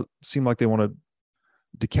that seem like they want to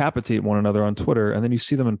decapitate one another on Twitter. And then you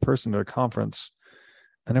see them in person at a conference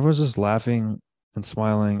and everyone's just laughing and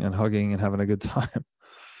smiling and hugging and having a good time.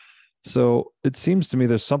 So it seems to me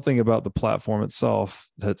there's something about the platform itself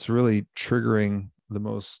that's really triggering the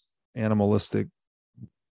most animalistic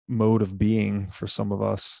mode of being for some of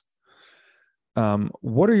us.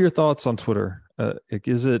 What are your thoughts on Twitter?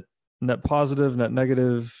 Is it net positive, net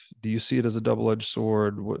negative? Do you see it as a double-edged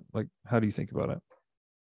sword? How do you think about it?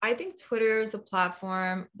 I think Twitter is a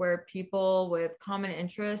platform where people with common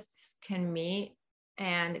interests can meet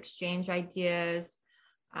and exchange ideas,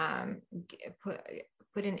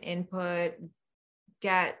 put in input,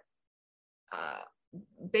 get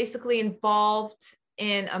basically involved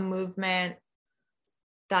in a movement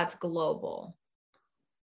that's global.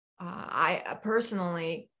 I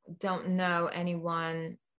personally don't know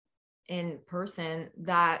anyone in person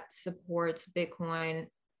that supports Bitcoin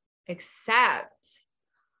except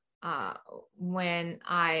when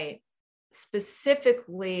I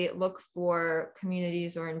specifically look for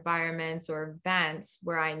communities or environments or events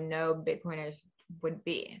where I know Bitcoiners would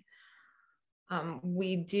be.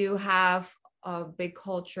 We do have a big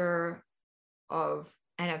culture of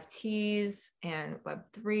NFTs and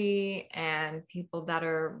Web3 and people that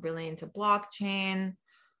are really into blockchain,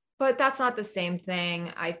 but that's not the same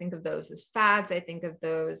thing. I think of those as fads. I think of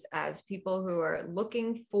those as people who are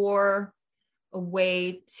looking for a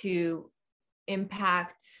way to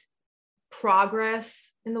impact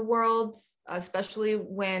progress in the world, especially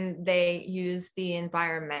when they use the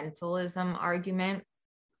environmentalism argument,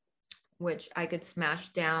 which I could smash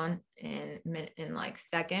down in like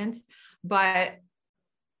seconds. But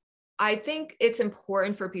I think it's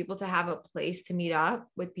important for people to have a place to meet up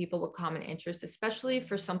with people with common interests, especially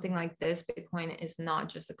for something like this. Bitcoin is not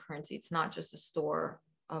just a currency. It's not just a store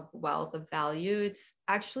of wealth, of value. It's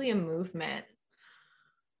actually a movement.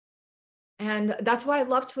 And that's why I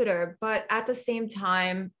love Twitter. But at the same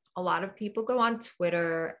time, a lot of people go on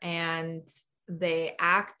Twitter and they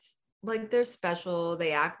act like they're special.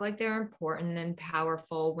 They act like they're important and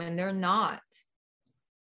powerful when they're not.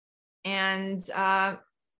 And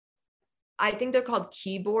I think they're called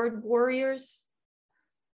keyboard warriors.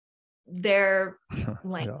 They're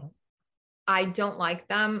like, yeah. I don't like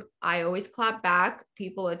them. I always clap back.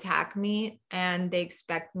 People attack me and they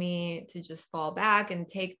expect me to just fall back and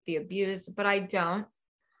take the abuse, but I don't.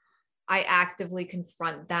 I actively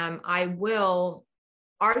confront them. I will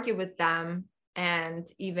argue with them and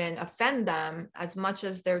even offend them as much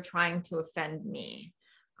as they're trying to offend me.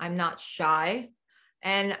 I'm not shy.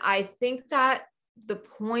 And I think that the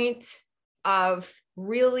point of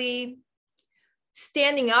really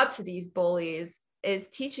standing up to these bullies is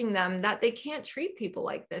teaching them that they can't treat people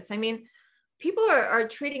like this. I mean, people are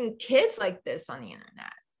treating kids like this on the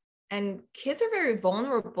internet, and kids are very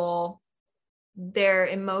vulnerable. They're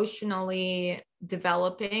emotionally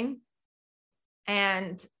developing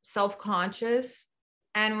and self-conscious.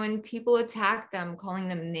 And when people attack them, calling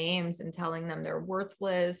them names and telling them they're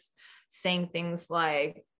worthless, saying things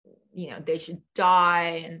like, you know, they should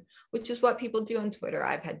die, and which is what people do on Twitter.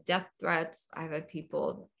 I've had death threats. I've had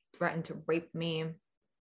people threaten to rape me,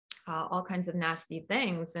 all kinds of nasty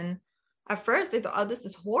things. And at first they thought, oh, this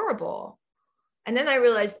is horrible. And then I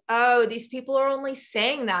realized, oh, these people are only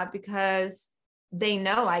saying that because they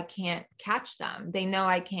know I can't catch them. They know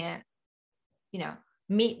I can't, you know,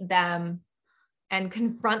 meet them and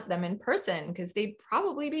confront them in person because they'd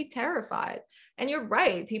probably be terrified. And you're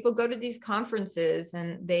right. People go to these conferences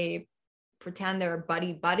and they pretend they're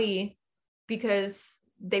buddy because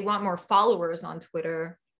they want more followers on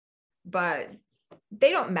Twitter, but they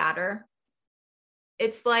don't matter.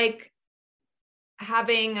 It's like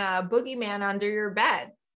having a boogeyman under your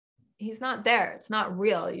bed. He's not there. It's not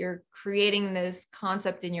real. You're creating this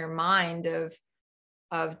concept in your mind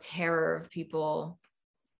of terror, of people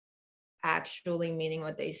actually meaning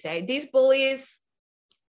what they say. These bullies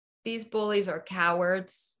are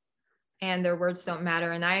cowards and their words don't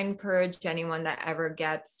matter. And I encourage anyone that ever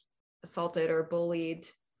gets assaulted or bullied,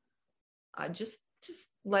 just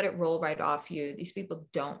let it roll right off you. These people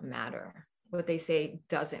don't matter. What they say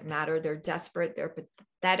doesn't matter. They're desperate, they're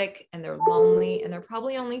pathetic, and they're lonely, and they're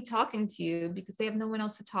probably only talking to you because they have no one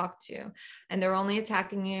else to talk to. And they're only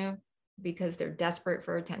attacking you because they're desperate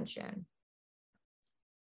for attention.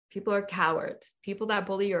 People are cowards. People that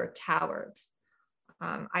bully you are cowards.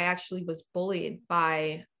 I actually was bullied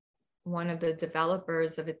by one of the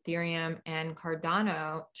developers of Ethereum and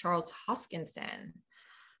Cardano, Charles Hoskinson.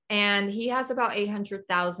 And he has about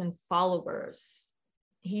 800,000 followers.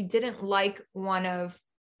 He didn't like one of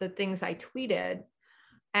the things I tweeted,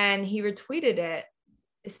 and he retweeted it,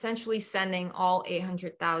 essentially sending all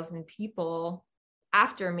 800,000 people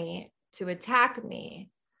after me to attack me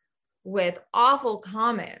with awful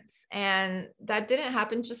comments. And that didn't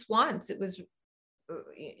happen just once. It was,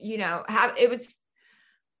 you know, it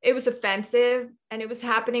was offensive, and it was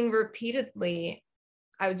happening repeatedly.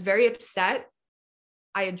 I was very upset.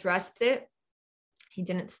 I addressed it. He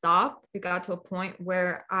didn't stop. It got to a point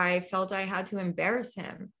where I felt I had to embarrass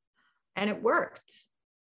him, and it worked.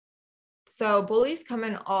 So bullies come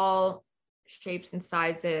in all shapes and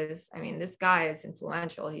sizes. I mean, this guy is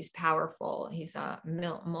influential. He's powerful. He's a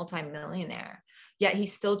multi-millionaire. Yet he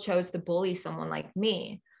still chose to bully someone like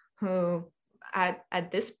me, who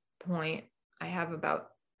at this point, I have about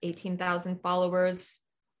 18,000 followers,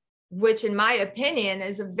 which in my opinion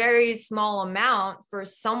is a very small amount for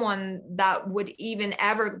someone that would even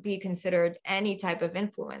ever be considered any type of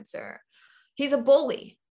influencer. He's a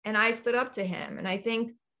bully, and I stood up to him. And I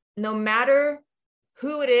think no matter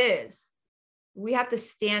who it is, we have to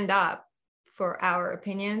stand up for our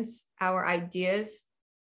opinions, our ideas,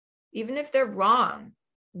 even if they're wrong.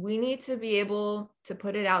 We need to be able to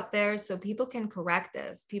put it out there so people can correct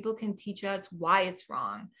us. People can teach us why it's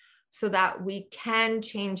wrong, so that we can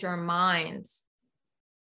change our minds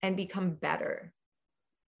and become better,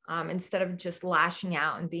 instead of just lashing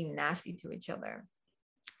out and being nasty to each other.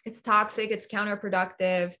 It's toxic, it's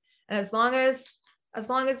counterproductive. And as long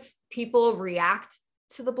as people react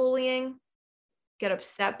to the bullying, get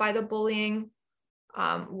upset by the bullying,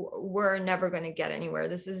 we're never going to get anywhere.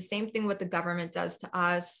 This is the same thing what the government does to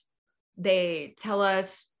us. They tell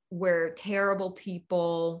us we're terrible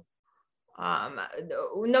people.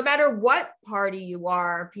 No matter what party you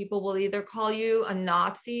are, people will either call you a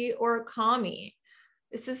Nazi or a commie.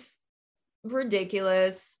 This is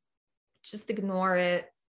ridiculous. Just ignore it.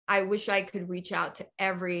 I wish I could reach out to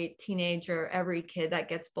every teenager, every kid that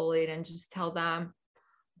gets bullied and just tell them,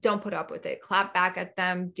 don't put up with it. Clap back at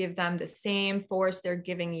them, give them the same force they're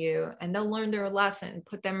giving you, and they'll learn their lesson,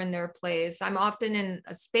 put them in their place. I'm often in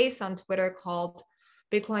a space on Twitter called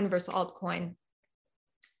Bitcoin versus altcoin.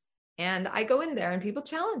 And I go in there and people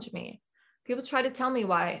challenge me. People try to tell me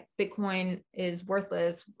why Bitcoin is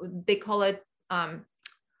worthless. They call it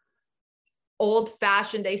old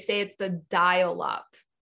fashioned. They say it's the dial up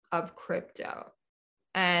of crypto.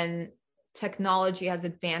 And technology has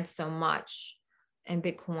advanced so much, and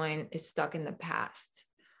Bitcoin is stuck in the past.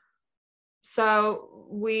 So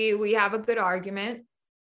we have a good argument,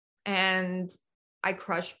 and I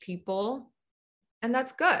crush people, and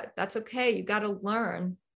that's good. That's okay. You got to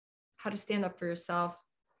learn how to stand up for yourself.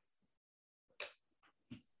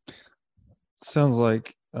 Sounds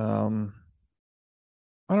like, I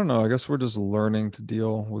don't know, I guess we're just learning to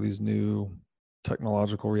deal with these new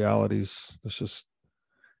technological realities.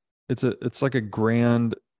 It's like a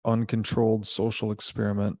grand uncontrolled social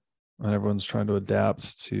experiment, and everyone's trying to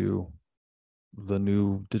adapt to the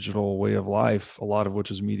new digital way of life, a lot of which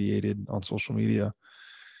is mediated on social media.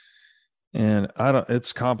 And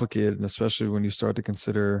it's complicated, and especially when you start to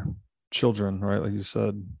consider children, right? Like you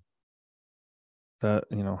said, that,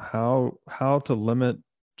 how to limit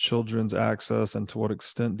children's access, and to what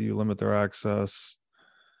extent do you limit their access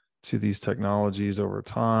to these technologies over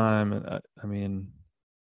time. And I mean,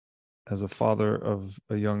 as a father of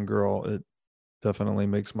a young girl, it definitely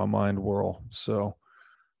makes my mind whirl. So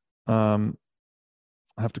I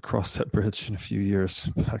have to cross that bridge in a few years.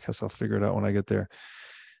 I guess I'll figure it out when I get there.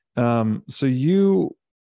 So you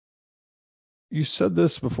said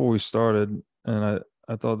this before we started, and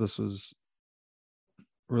I thought this was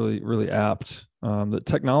really, really apt, that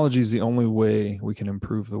technology is the only way we can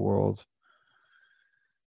improve the world.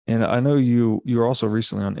 And I know you were also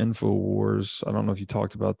recently on InfoWars. I don't know if you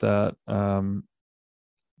talked about that.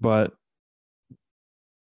 But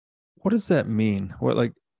what does that mean?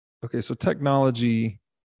 Okay, so technology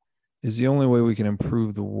is the only way we can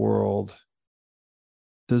improve the world.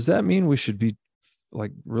 Does that mean we should be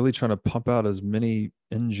like really trying to pump out as many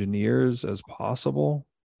engineers as possible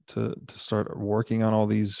to start working on all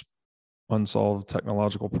these unsolved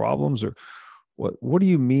technological problems? Or what do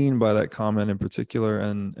you mean by that comment in particular,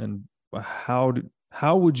 and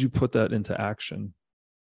how would you put that into action?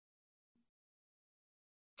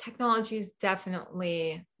 Technology is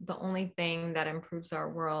definitely the only thing that improves our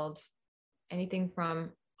world. Anything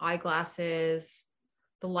from eyeglasses,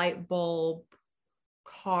 the light bulb,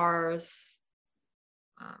 cars,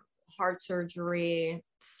 heart surgery,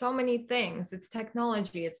 so many things. It's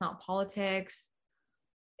technology. It's not politics.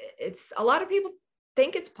 It's a lot of people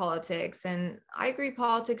think it's politics, and I agree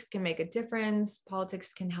politics can make a difference.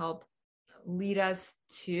 Politics can help lead us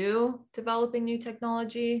to developing new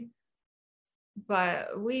technology,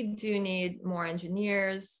 but we do need more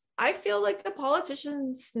engineers. I feel like the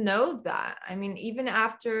politicians know that. I mean, even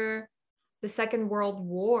after the Second World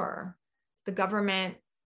War, the government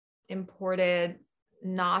imported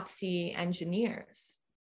Nazi engineers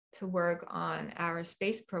to work on our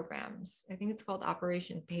space programs. I think it's called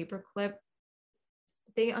Operation Paperclip.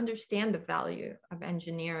 They understand the value of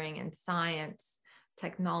engineering and science,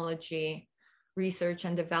 technology, research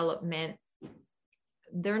and development.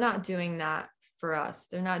 They're not doing that for us.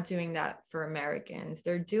 They're not doing that for Americans.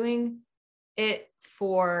 They're doing it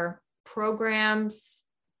for programs,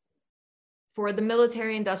 for the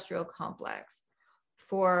military industrial complex,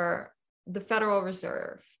 for the Federal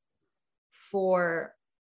Reserve, for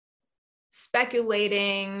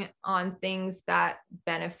speculating on things that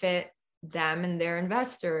benefit them and their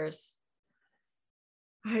investors.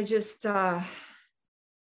 I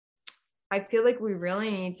feel like we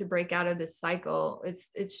really need to break out of this cycle.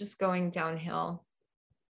 It's just going downhill.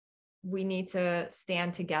 We need to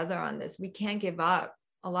stand together on this. We can't give up.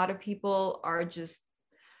 A lot of people are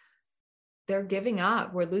they're giving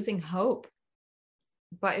up. We're losing hope.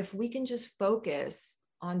 But if we can just focus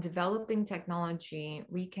on developing technology,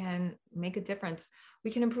 we can make a difference.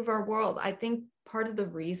 We can improve our world. I think part of the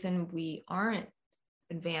reason we aren't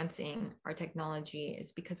advancing our technology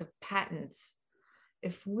is because of patents.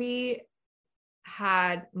 If we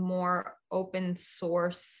had more open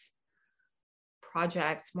source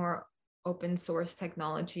projects, more open source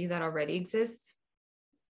technology that already exists,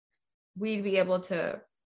 we'd be able to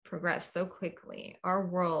progress so quickly. Our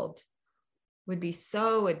world would be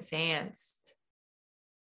so advanced.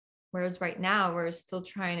 Whereas right now, we're still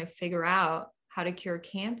trying to figure out how to cure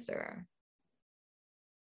cancer.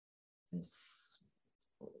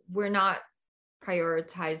 We're not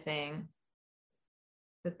prioritizing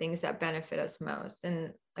the things that benefit us most.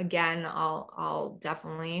 And again, I'll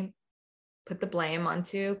definitely put the blame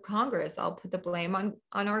onto Congress. I'll put the blame on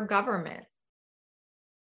our government.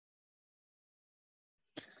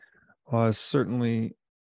 Well, I certainly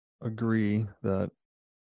agree that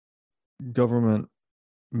government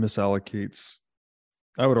misallocates,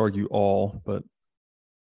 I would argue all, but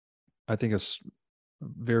I think a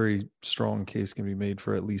very strong case can be made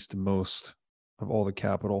for at least most of all the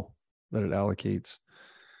capital that it allocates.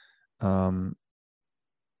 And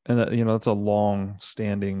that, that's a long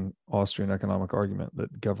standing Austrian economic argument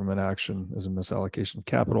that government action is a misallocation of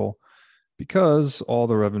capital because all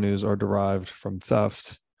the revenues are derived from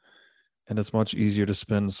theft. And it's much easier to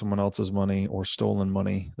spend someone else's money or stolen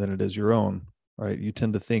money than it is your own, right? You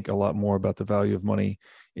tend to think a lot more about the value of money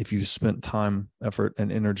if you spent time, effort,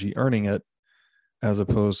 and energy earning it, as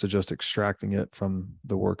opposed to just extracting it from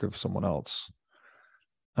the work of someone else.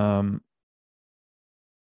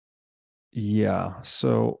 Yeah,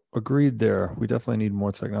 so agreed there. We definitely need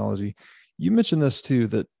more technology. You mentioned this too,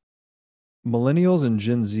 that millennials and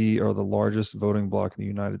Gen Z are the largest voting bloc in the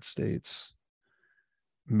United States,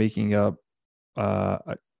 making up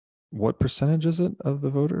what percentage is it of the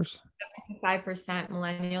voters? 75%.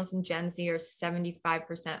 Millennials and Gen Z are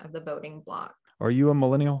 75% of the voting bloc. Are you a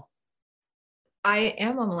millennial? I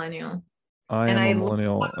am a millennial. I am a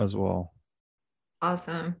millennial as well.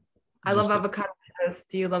 Awesome. I love avocado toast.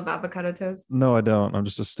 Do you love avocado toast? No, I don't. I'm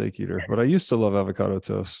just a steak eater, but I used to love avocado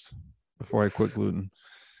toast before I quit gluten.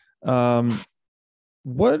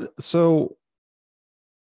 What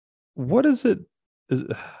is it?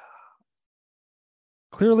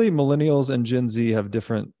 Clearly millennials and Gen Z have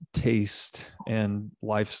different taste and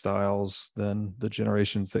lifestyles than the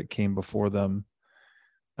generations that came before them.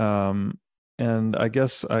 And I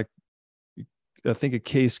guess I think a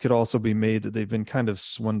case could also be made that they've been kind of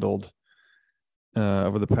swindled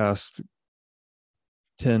over the past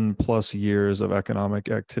 10 plus years of economic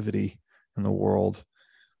activity in the world.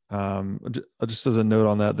 Just as a note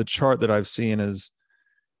on that, the chart that I've seen is,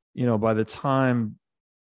 by the time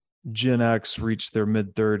Gen X reached their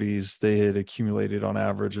mid 30s, they had accumulated on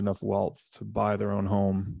average enough wealth to buy their own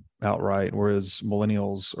home outright, whereas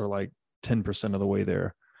millennials are like 10% of the way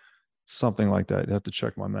there, something like that. You have to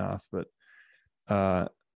check my math, but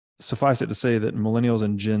suffice it to say that millennials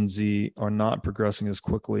and Gen Z are not progressing as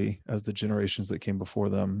quickly as the generations that came before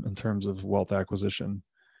them in terms of wealth acquisition,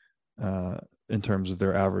 in terms of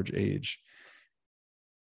their average age.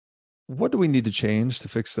 What do we need to change to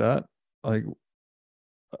fix that? Like,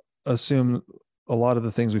 assume a lot of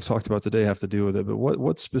the things we've talked about today have to do with it, but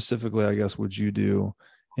what specifically, I guess, would you do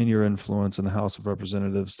in your influence in the House of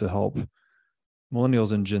Representatives to help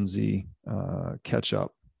millennials and Gen Z catch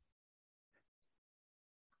up?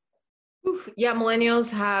 Oof. Yeah,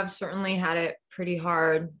 millennials have certainly had it pretty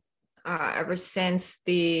hard ever since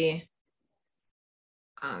the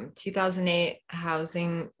 2008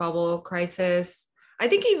 housing bubble crisis. I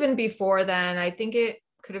think even before then, I think it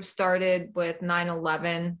could have started with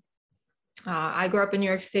 9/11. I grew up in New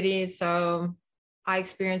York City, so I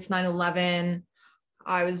experienced 9/11.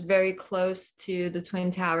 I was very close to the Twin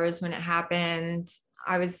Towers when it happened.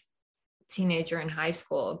 I was a teenager in high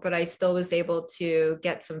school, but I still was able to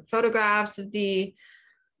get some photographs of the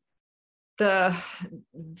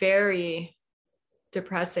very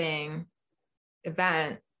depressing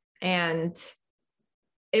event. And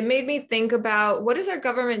it made me think about, what is our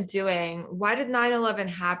government doing? Why did 9/11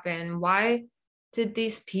 happen? Why did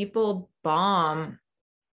these people bomb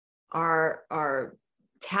our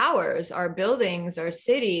towers, our buildings, our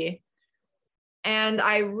city? And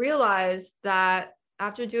I realized that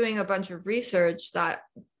after doing a bunch of research, that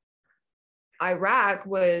Iraq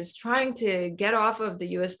was trying to get off of the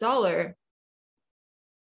US dollar.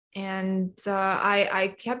 And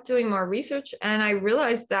I kept doing more research, and I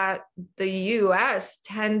realized that the US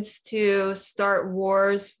tends to start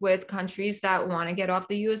wars with countries that want to get off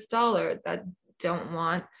the US dollar, that don't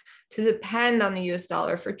want to depend on the US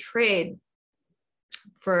dollar for trade,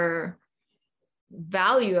 for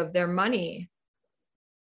value of their money.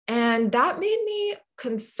 And that made me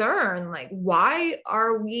concerned, like, why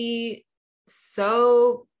are we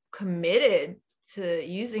so committed to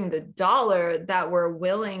using the dollar that we're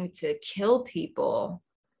willing to kill people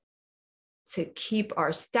to keep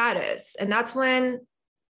our status? And that's when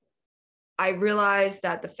I realized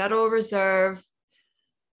that the Federal Reserve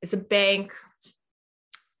is a bank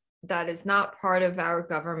that is not part of our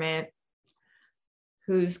government,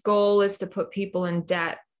 whose goal is to put people in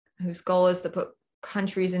debt, whose goal is to put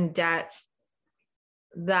countries in debt,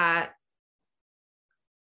 that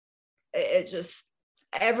it just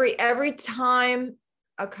every time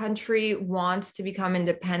a country wants to become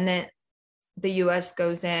independent, the US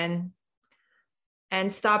goes in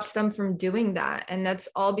and stops them from doing that. And that's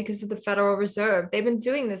all because of the Federal Reserve. They've been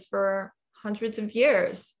doing this for hundreds of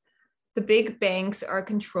years. The big banks are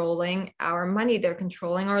controlling our money. They're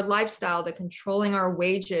controlling our lifestyle. They're controlling our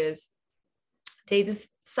wages. They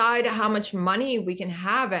decide how much money we can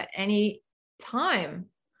have at any time.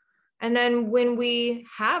 And then when we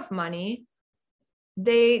have money,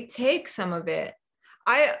 they take some of it.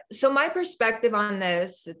 So my perspective on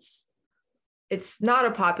this, it's not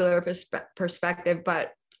a popular perspective,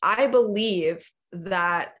 but I believe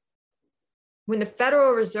that when the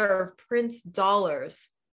Federal Reserve prints dollars,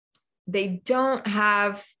 they don't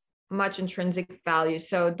have much intrinsic value.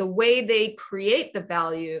 So the way they create the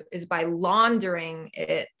value is by laundering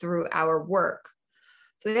it through our work.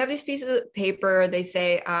 So they have these pieces of paper. They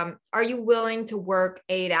say, are you willing to work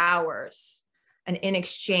 8 hours and in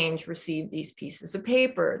exchange receive these pieces of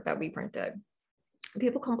paper that we printed?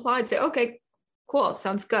 People comply and say, okay, cool,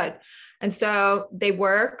 sounds good. And so they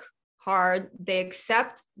work hard, they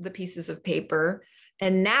accept the pieces of paper,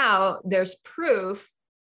 and now there's proof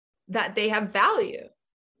that they have value.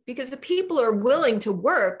 Because if people are willing to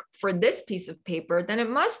work for this piece of paper, then it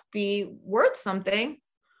must be worth something.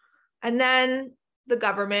 And then the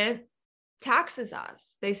government taxes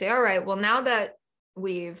us. They say, all right, well, now that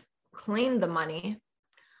we've cleaned the money,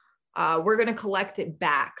 we're going to collect it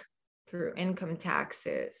back through income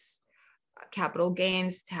taxes, capital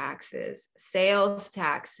gains taxes, sales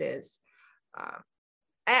taxes,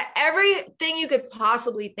 everything you could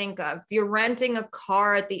possibly think of. If you're renting a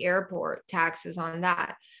car at the airport, taxes on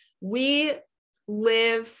that. We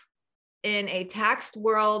live in a taxed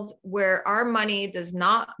world where our money does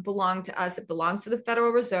not belong to us. It belongs to the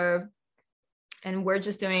Federal Reserve. And we're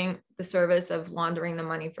just doing the service of laundering the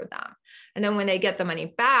money for them. And then when they get the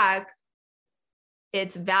money back,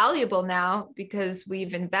 it's valuable now because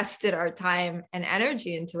we've invested our time and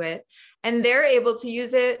energy into it. And they're able to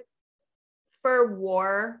use it for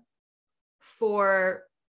war, for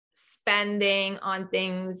spending on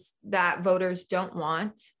things that voters don't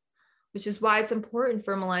want, which is why it's important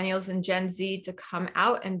for millennials and Gen Z to come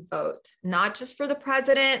out and vote, not just for the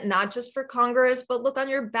president, not just for Congress, but look on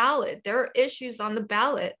your ballot. There are issues on the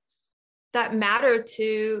ballot that matter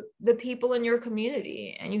to the people in your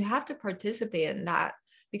community, and you have to participate in that,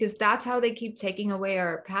 because that's how they keep taking away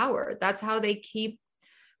our power. That's how they keep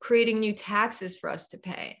creating new taxes for us to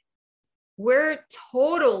pay. We're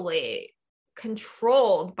totally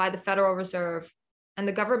controlled by the Federal Reserve, and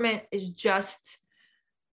the government is just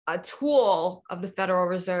a tool of the Federal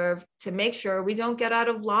Reserve to make sure we don't get out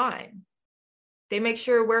of line. They make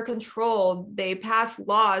sure we're controlled. They pass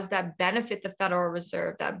laws that benefit the Federal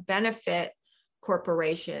Reserve, that benefit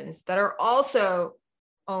corporations that are also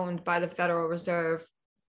owned by the Federal Reserve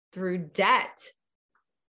through debt.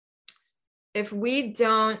 If we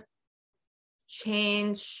don't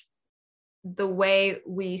change the way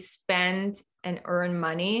we spend and earn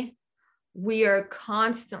money, we are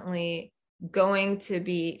constantly going to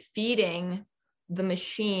be feeding the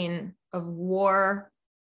machine of war,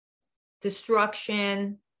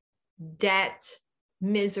 destruction, debt,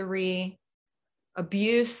 misery,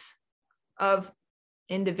 abuse of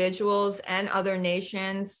individuals and other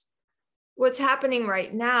nations. What's happening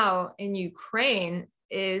right now in Ukraine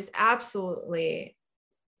is absolutely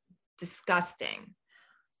disgusting.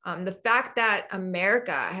 The fact that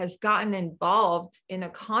America has gotten involved in a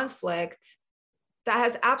conflict that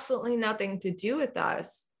has absolutely nothing to do with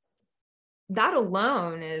us, that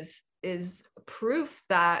alone is proof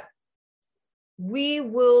that we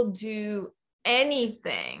will do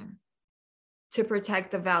anything to protect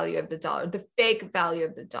the value of the dollar, the fake value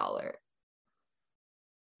of the dollar.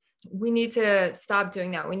 We need to stop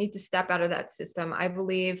doing that. We need to step out of that system. I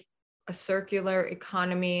believe a circular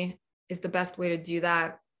economy is the best way to do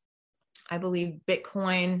that. I believe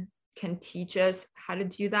Bitcoin can teach us how to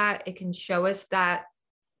do that. It can show us that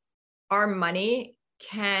our money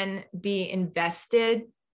can be invested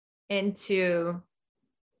into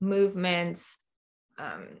movements,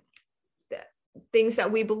 things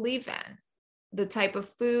that we believe in, the type of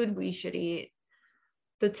food we should eat,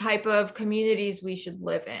 the type of communities we should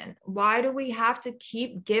live in. Why do we have to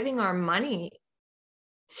keep giving our money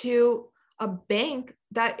to a bank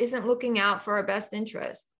that isn't looking out for our best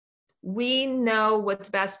interest? We know what's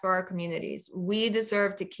best for our communities. We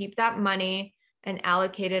deserve to keep that money and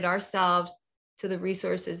allocate it ourselves to the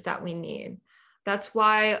resources that we need. That's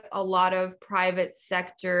why a lot of private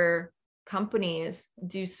sector companies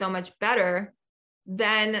do so much better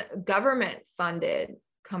than government funded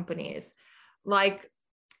companies. Like,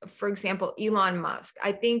 for example, Elon Musk.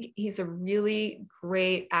 I think he's a really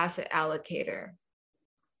great asset allocator.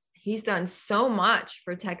 He's done so much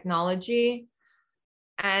for technology,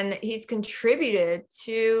 and he's contributed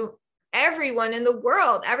to everyone in the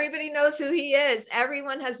world. Everybody knows who he is.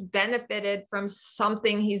 Everyone has benefited from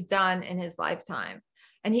something he's done in his lifetime.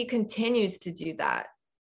 And he continues to do that.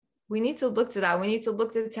 We need to look to that. We need to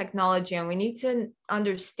look to the technology, and we need to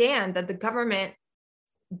understand that the government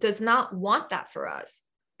does not want that for us.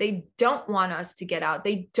 They don't want us to get out.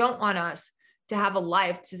 They don't want us to have a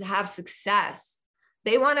life, to have success.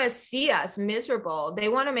 They want to see us miserable. They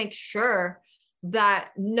want to make sure that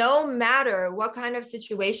no matter what kind of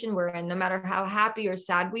situation we're in, no matter how happy or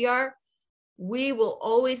sad we are, we will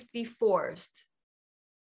always be forced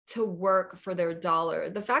to work for their dollar.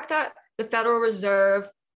 The fact that the Federal Reserve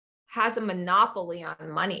has a monopoly on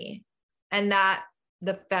money, and that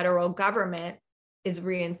the federal government is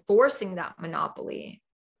reinforcing that monopoly,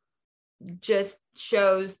 just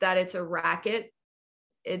shows that it's a racket.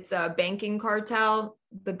 It's a banking cartel.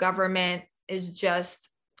 The government is just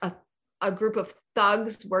a group of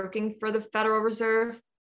thugs working for the Federal Reserve.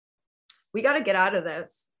 We got to get out of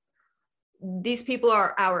this. These people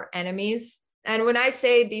are our enemies. And when I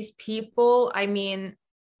say these people, I mean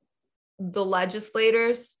the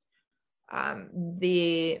legislators,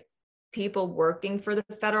 the people working for the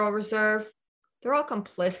Federal Reserve. They're all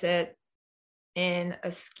complicit in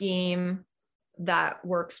a scheme that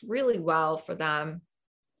works really well for them.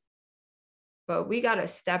 But we got to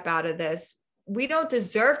step out of this. We don't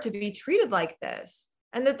deserve to be treated like this.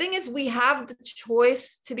 And the thing is, we have the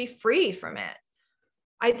choice to be free from it.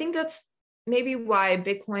 I think that's maybe why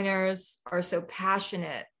Bitcoiners are so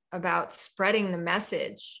passionate about spreading the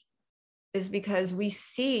message, is because we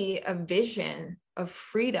see a vision of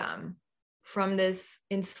freedom from this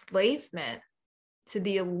enslavement to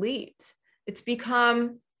the elite. It's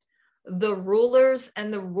become the rulers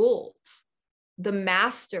and the ruled, the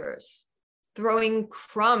masters throwing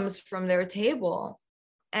crumbs from their table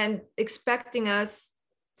and expecting us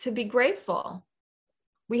to be grateful.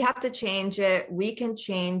 We have to change it. We can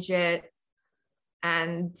change it.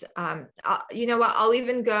 And you know what? I'll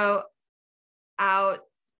even go out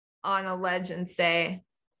on a ledge and say,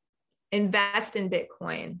 invest in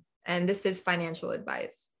Bitcoin. And this is financial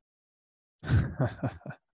advice.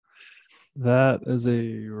 That is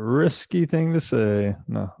a risky thing to say.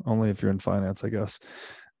 No, only if you're in finance, I guess.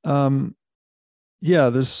 Yeah,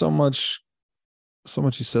 there's so much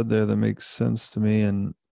you said there that makes sense to me.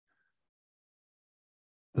 And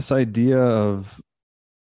this idea of,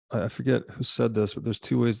 I forget who said this, but there's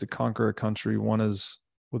two ways to conquer a country. One is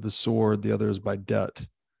with the sword, the other is by debt.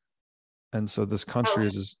 And so this country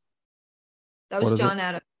is just, that was John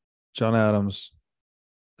Adams. John Adams.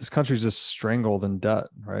 This country is just strangled in debt,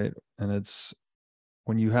 right? And it's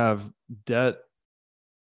when you have debt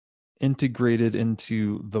integrated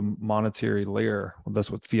into the monetary layer, well, that's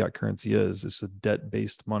what fiat currency is. It's a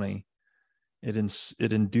debt-based money. It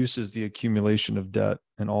induces the accumulation of debt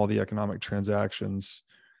and all the economic transactions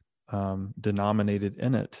denominated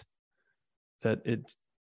in it. That it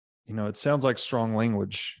sounds like strong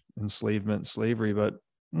language, enslavement, slavery, but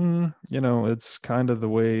it's kind of the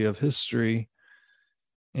way of history.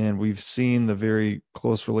 And we've seen the very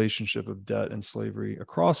close relationship of debt and slavery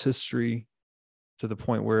across history, to the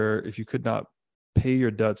point where if you could not pay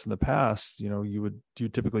your debts in the past, you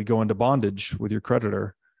typically go into bondage with your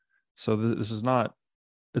creditor. So it's not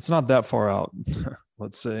that far out,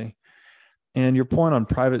 let's say. And your point on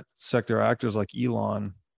private sector actors like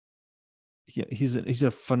Elon, he's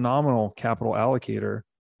a phenomenal capital allocator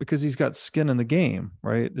because he's got skin in the game,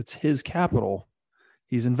 right? It's his capital.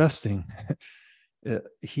 He's investing.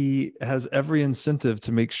 He has every incentive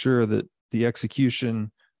to make sure that the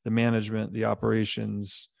execution, the management, the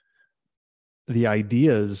operations, the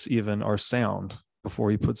ideas even are sound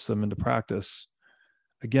before he puts them into practice.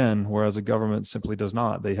 Again, whereas a government simply does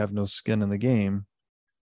not. They have no skin in the game.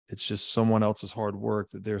 It's just someone else's hard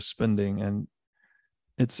work that they're spending. And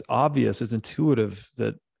it's obvious, it's intuitive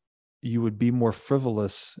that you would be more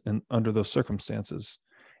frivolous under those circumstances.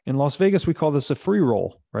 In Las Vegas, we call this a free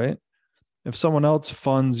roll, right? If someone else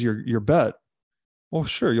funds your bet, well,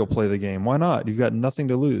 sure, you'll play the game. Why not? You've got nothing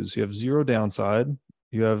to lose. You have zero downside.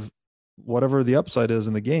 You have whatever the upside is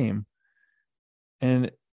in the game. And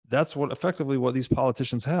that's effectively what these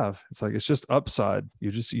politicians have. It's like, it's just upside.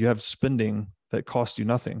 You have spending that costs you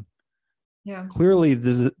nothing. Yeah. Clearly,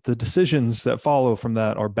 the decisions that follow from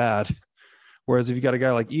that are bad. Whereas if you got a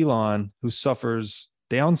guy like Elon who suffers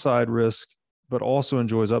downside risk, but also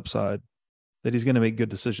enjoys upside, that he's going to make good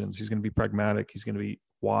decisions. He's going to be pragmatic. He's going to be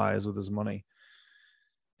wise with his money.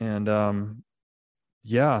 And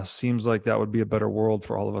yeah, seems like that would be a better world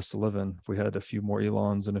for all of us to live in if we had a few more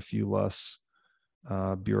Elons and a few less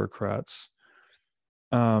bureaucrats.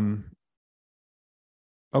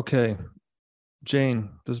 Okay, Jane,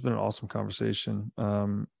 this has been an awesome conversation.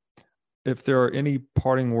 If there are any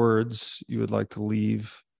parting words you would like to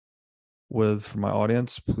leave with for my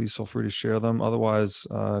audience, please feel free to share them. Otherwise,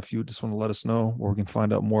 if you just want to let us know where we can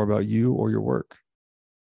find out more about you or your work.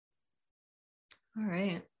 All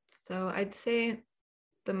right. So I'd say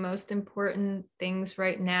the most important things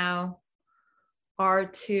right now are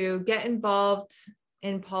to get involved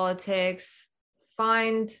in politics,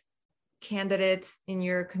 find candidates in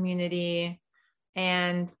your community,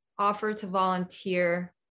 and offer to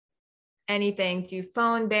volunteer. Anything, do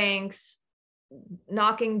phone banks,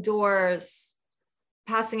 knocking doors,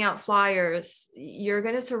 passing out flyers. You're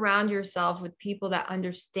going to surround yourself with people that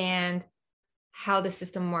understand how the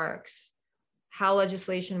system works, how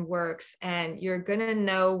legislation works, and you're going to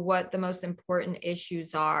know what the most important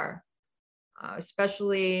issues are,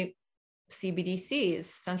 especially CBDCs,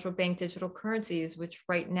 central bank digital currencies, which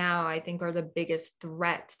right now I think are the biggest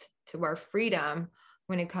threat to our freedom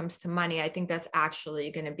when it comes to money. I think that's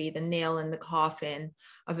actually going to be the nail in the coffin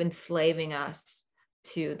of enslaving us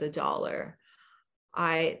to the dollar.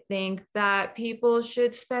 I think that people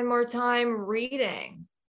should spend more time reading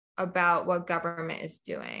about what government is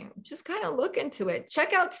doing. Just kind of look into it.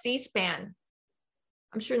 Check out C-SPAN.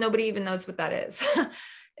 I'm sure nobody even knows what that is.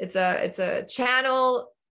 It's a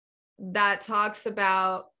channel that talks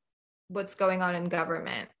about what's going on in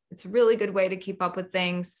government. It's a really good way to keep up with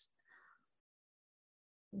things.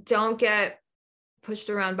 Don't get pushed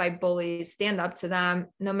around by bullies. Stand up to them.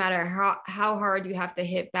 No matter how hard you have to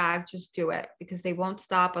hit back, just do it, because they won't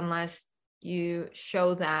stop unless you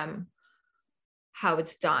show them how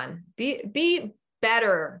it's done. Be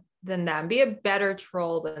better than them. Be a better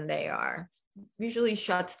troll than they are. Usually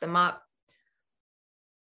shuts them up.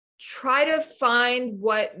 Try to find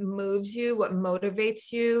what moves you, what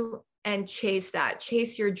motivates you, and chase that.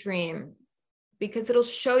 Chase your dream, because it'll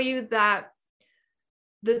show you that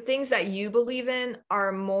the things that you believe in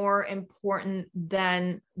are more important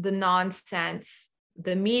than the nonsense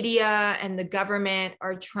the media and the government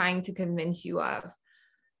are trying to convince you of.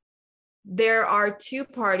 There are two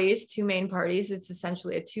main parties. It's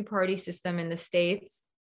essentially a two-party system in the States,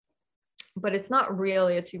 but it's not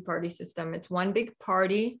really a two-party system. It's one big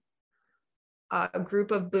party, a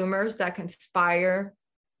group of boomers that conspire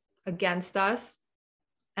against us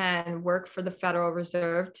and work for the Federal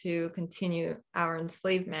Reserve to continue our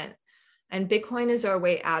enslavement. And Bitcoin is our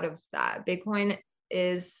way out of that. Bitcoin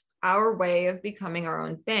is our way of becoming our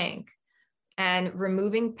own bank and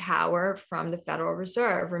removing power from the Federal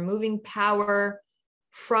Reserve, removing power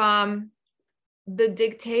from the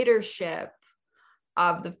dictatorship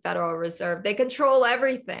of the Federal Reserve. They control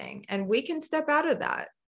everything, and we can step out of that.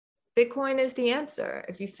 Bitcoin is the answer.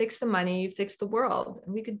 If you fix the money, you fix the world,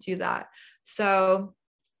 and we could do that. So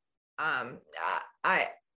I'm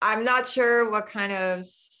not sure what kind of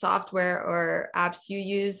software or apps you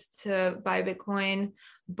use to buy Bitcoin,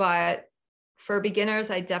 but for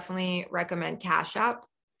beginners, I definitely recommend Cash App.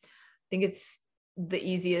 I think it's the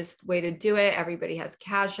easiest way to do it. Everybody has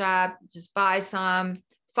Cash App. Just buy some,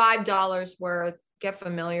 $5 worth, get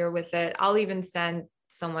familiar with it. I'll even send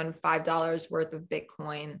someone $5 worth of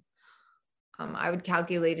Bitcoin. I would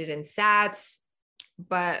calculate it in sats,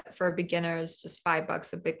 but for beginners, just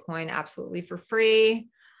 $5 of Bitcoin, absolutely for free,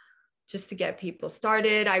 just to get people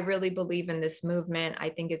started. I really believe in this movement. I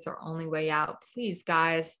think it's our only way out. Please,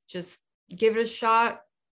 guys, just give it a shot.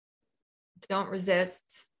 Don't resist.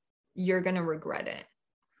 You're going to regret it.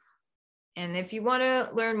 And if you want to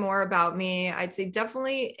learn more about me, I'd say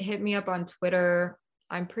definitely hit me up on Twitter.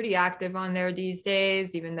 I'm pretty active on there these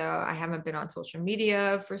days, even though I haven't been on social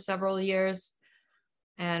media for several years.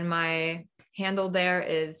 And my handle there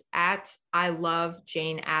is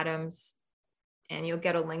 @ILoveJaneAdams. And you'll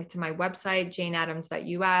get a link to my website,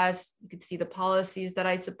 janeadams.us. You can see the policies that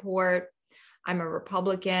I support. I'm a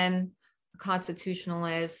Republican, a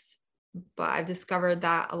constitutionalist, but I've discovered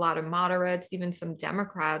that a lot of moderates, even some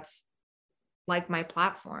Democrats, like my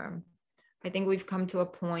platform. I think we've come to a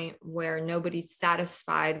point where nobody's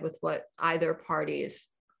satisfied with what either parties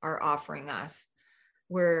are offering us.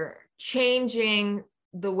 We're changing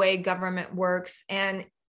the way government works, and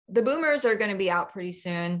the boomers are going to be out pretty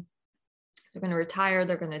soon. They're going to retire.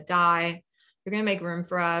 They're going to die. They're going to make room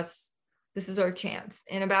for us. This is our chance.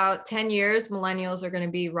 In about 10 years, millennials are going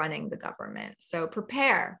to be running the government. So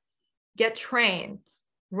prepare, get trained,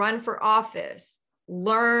 run for office,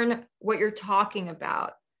 learn what you're talking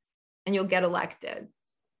about, and you'll get elected.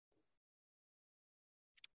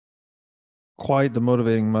 Quite the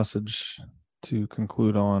motivating message to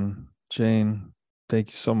conclude on. Jane, thank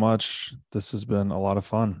you so much. This has been a lot of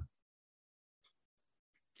fun.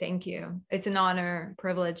 Thank you. It's an honor,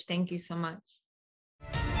 privilege. Thank you so much.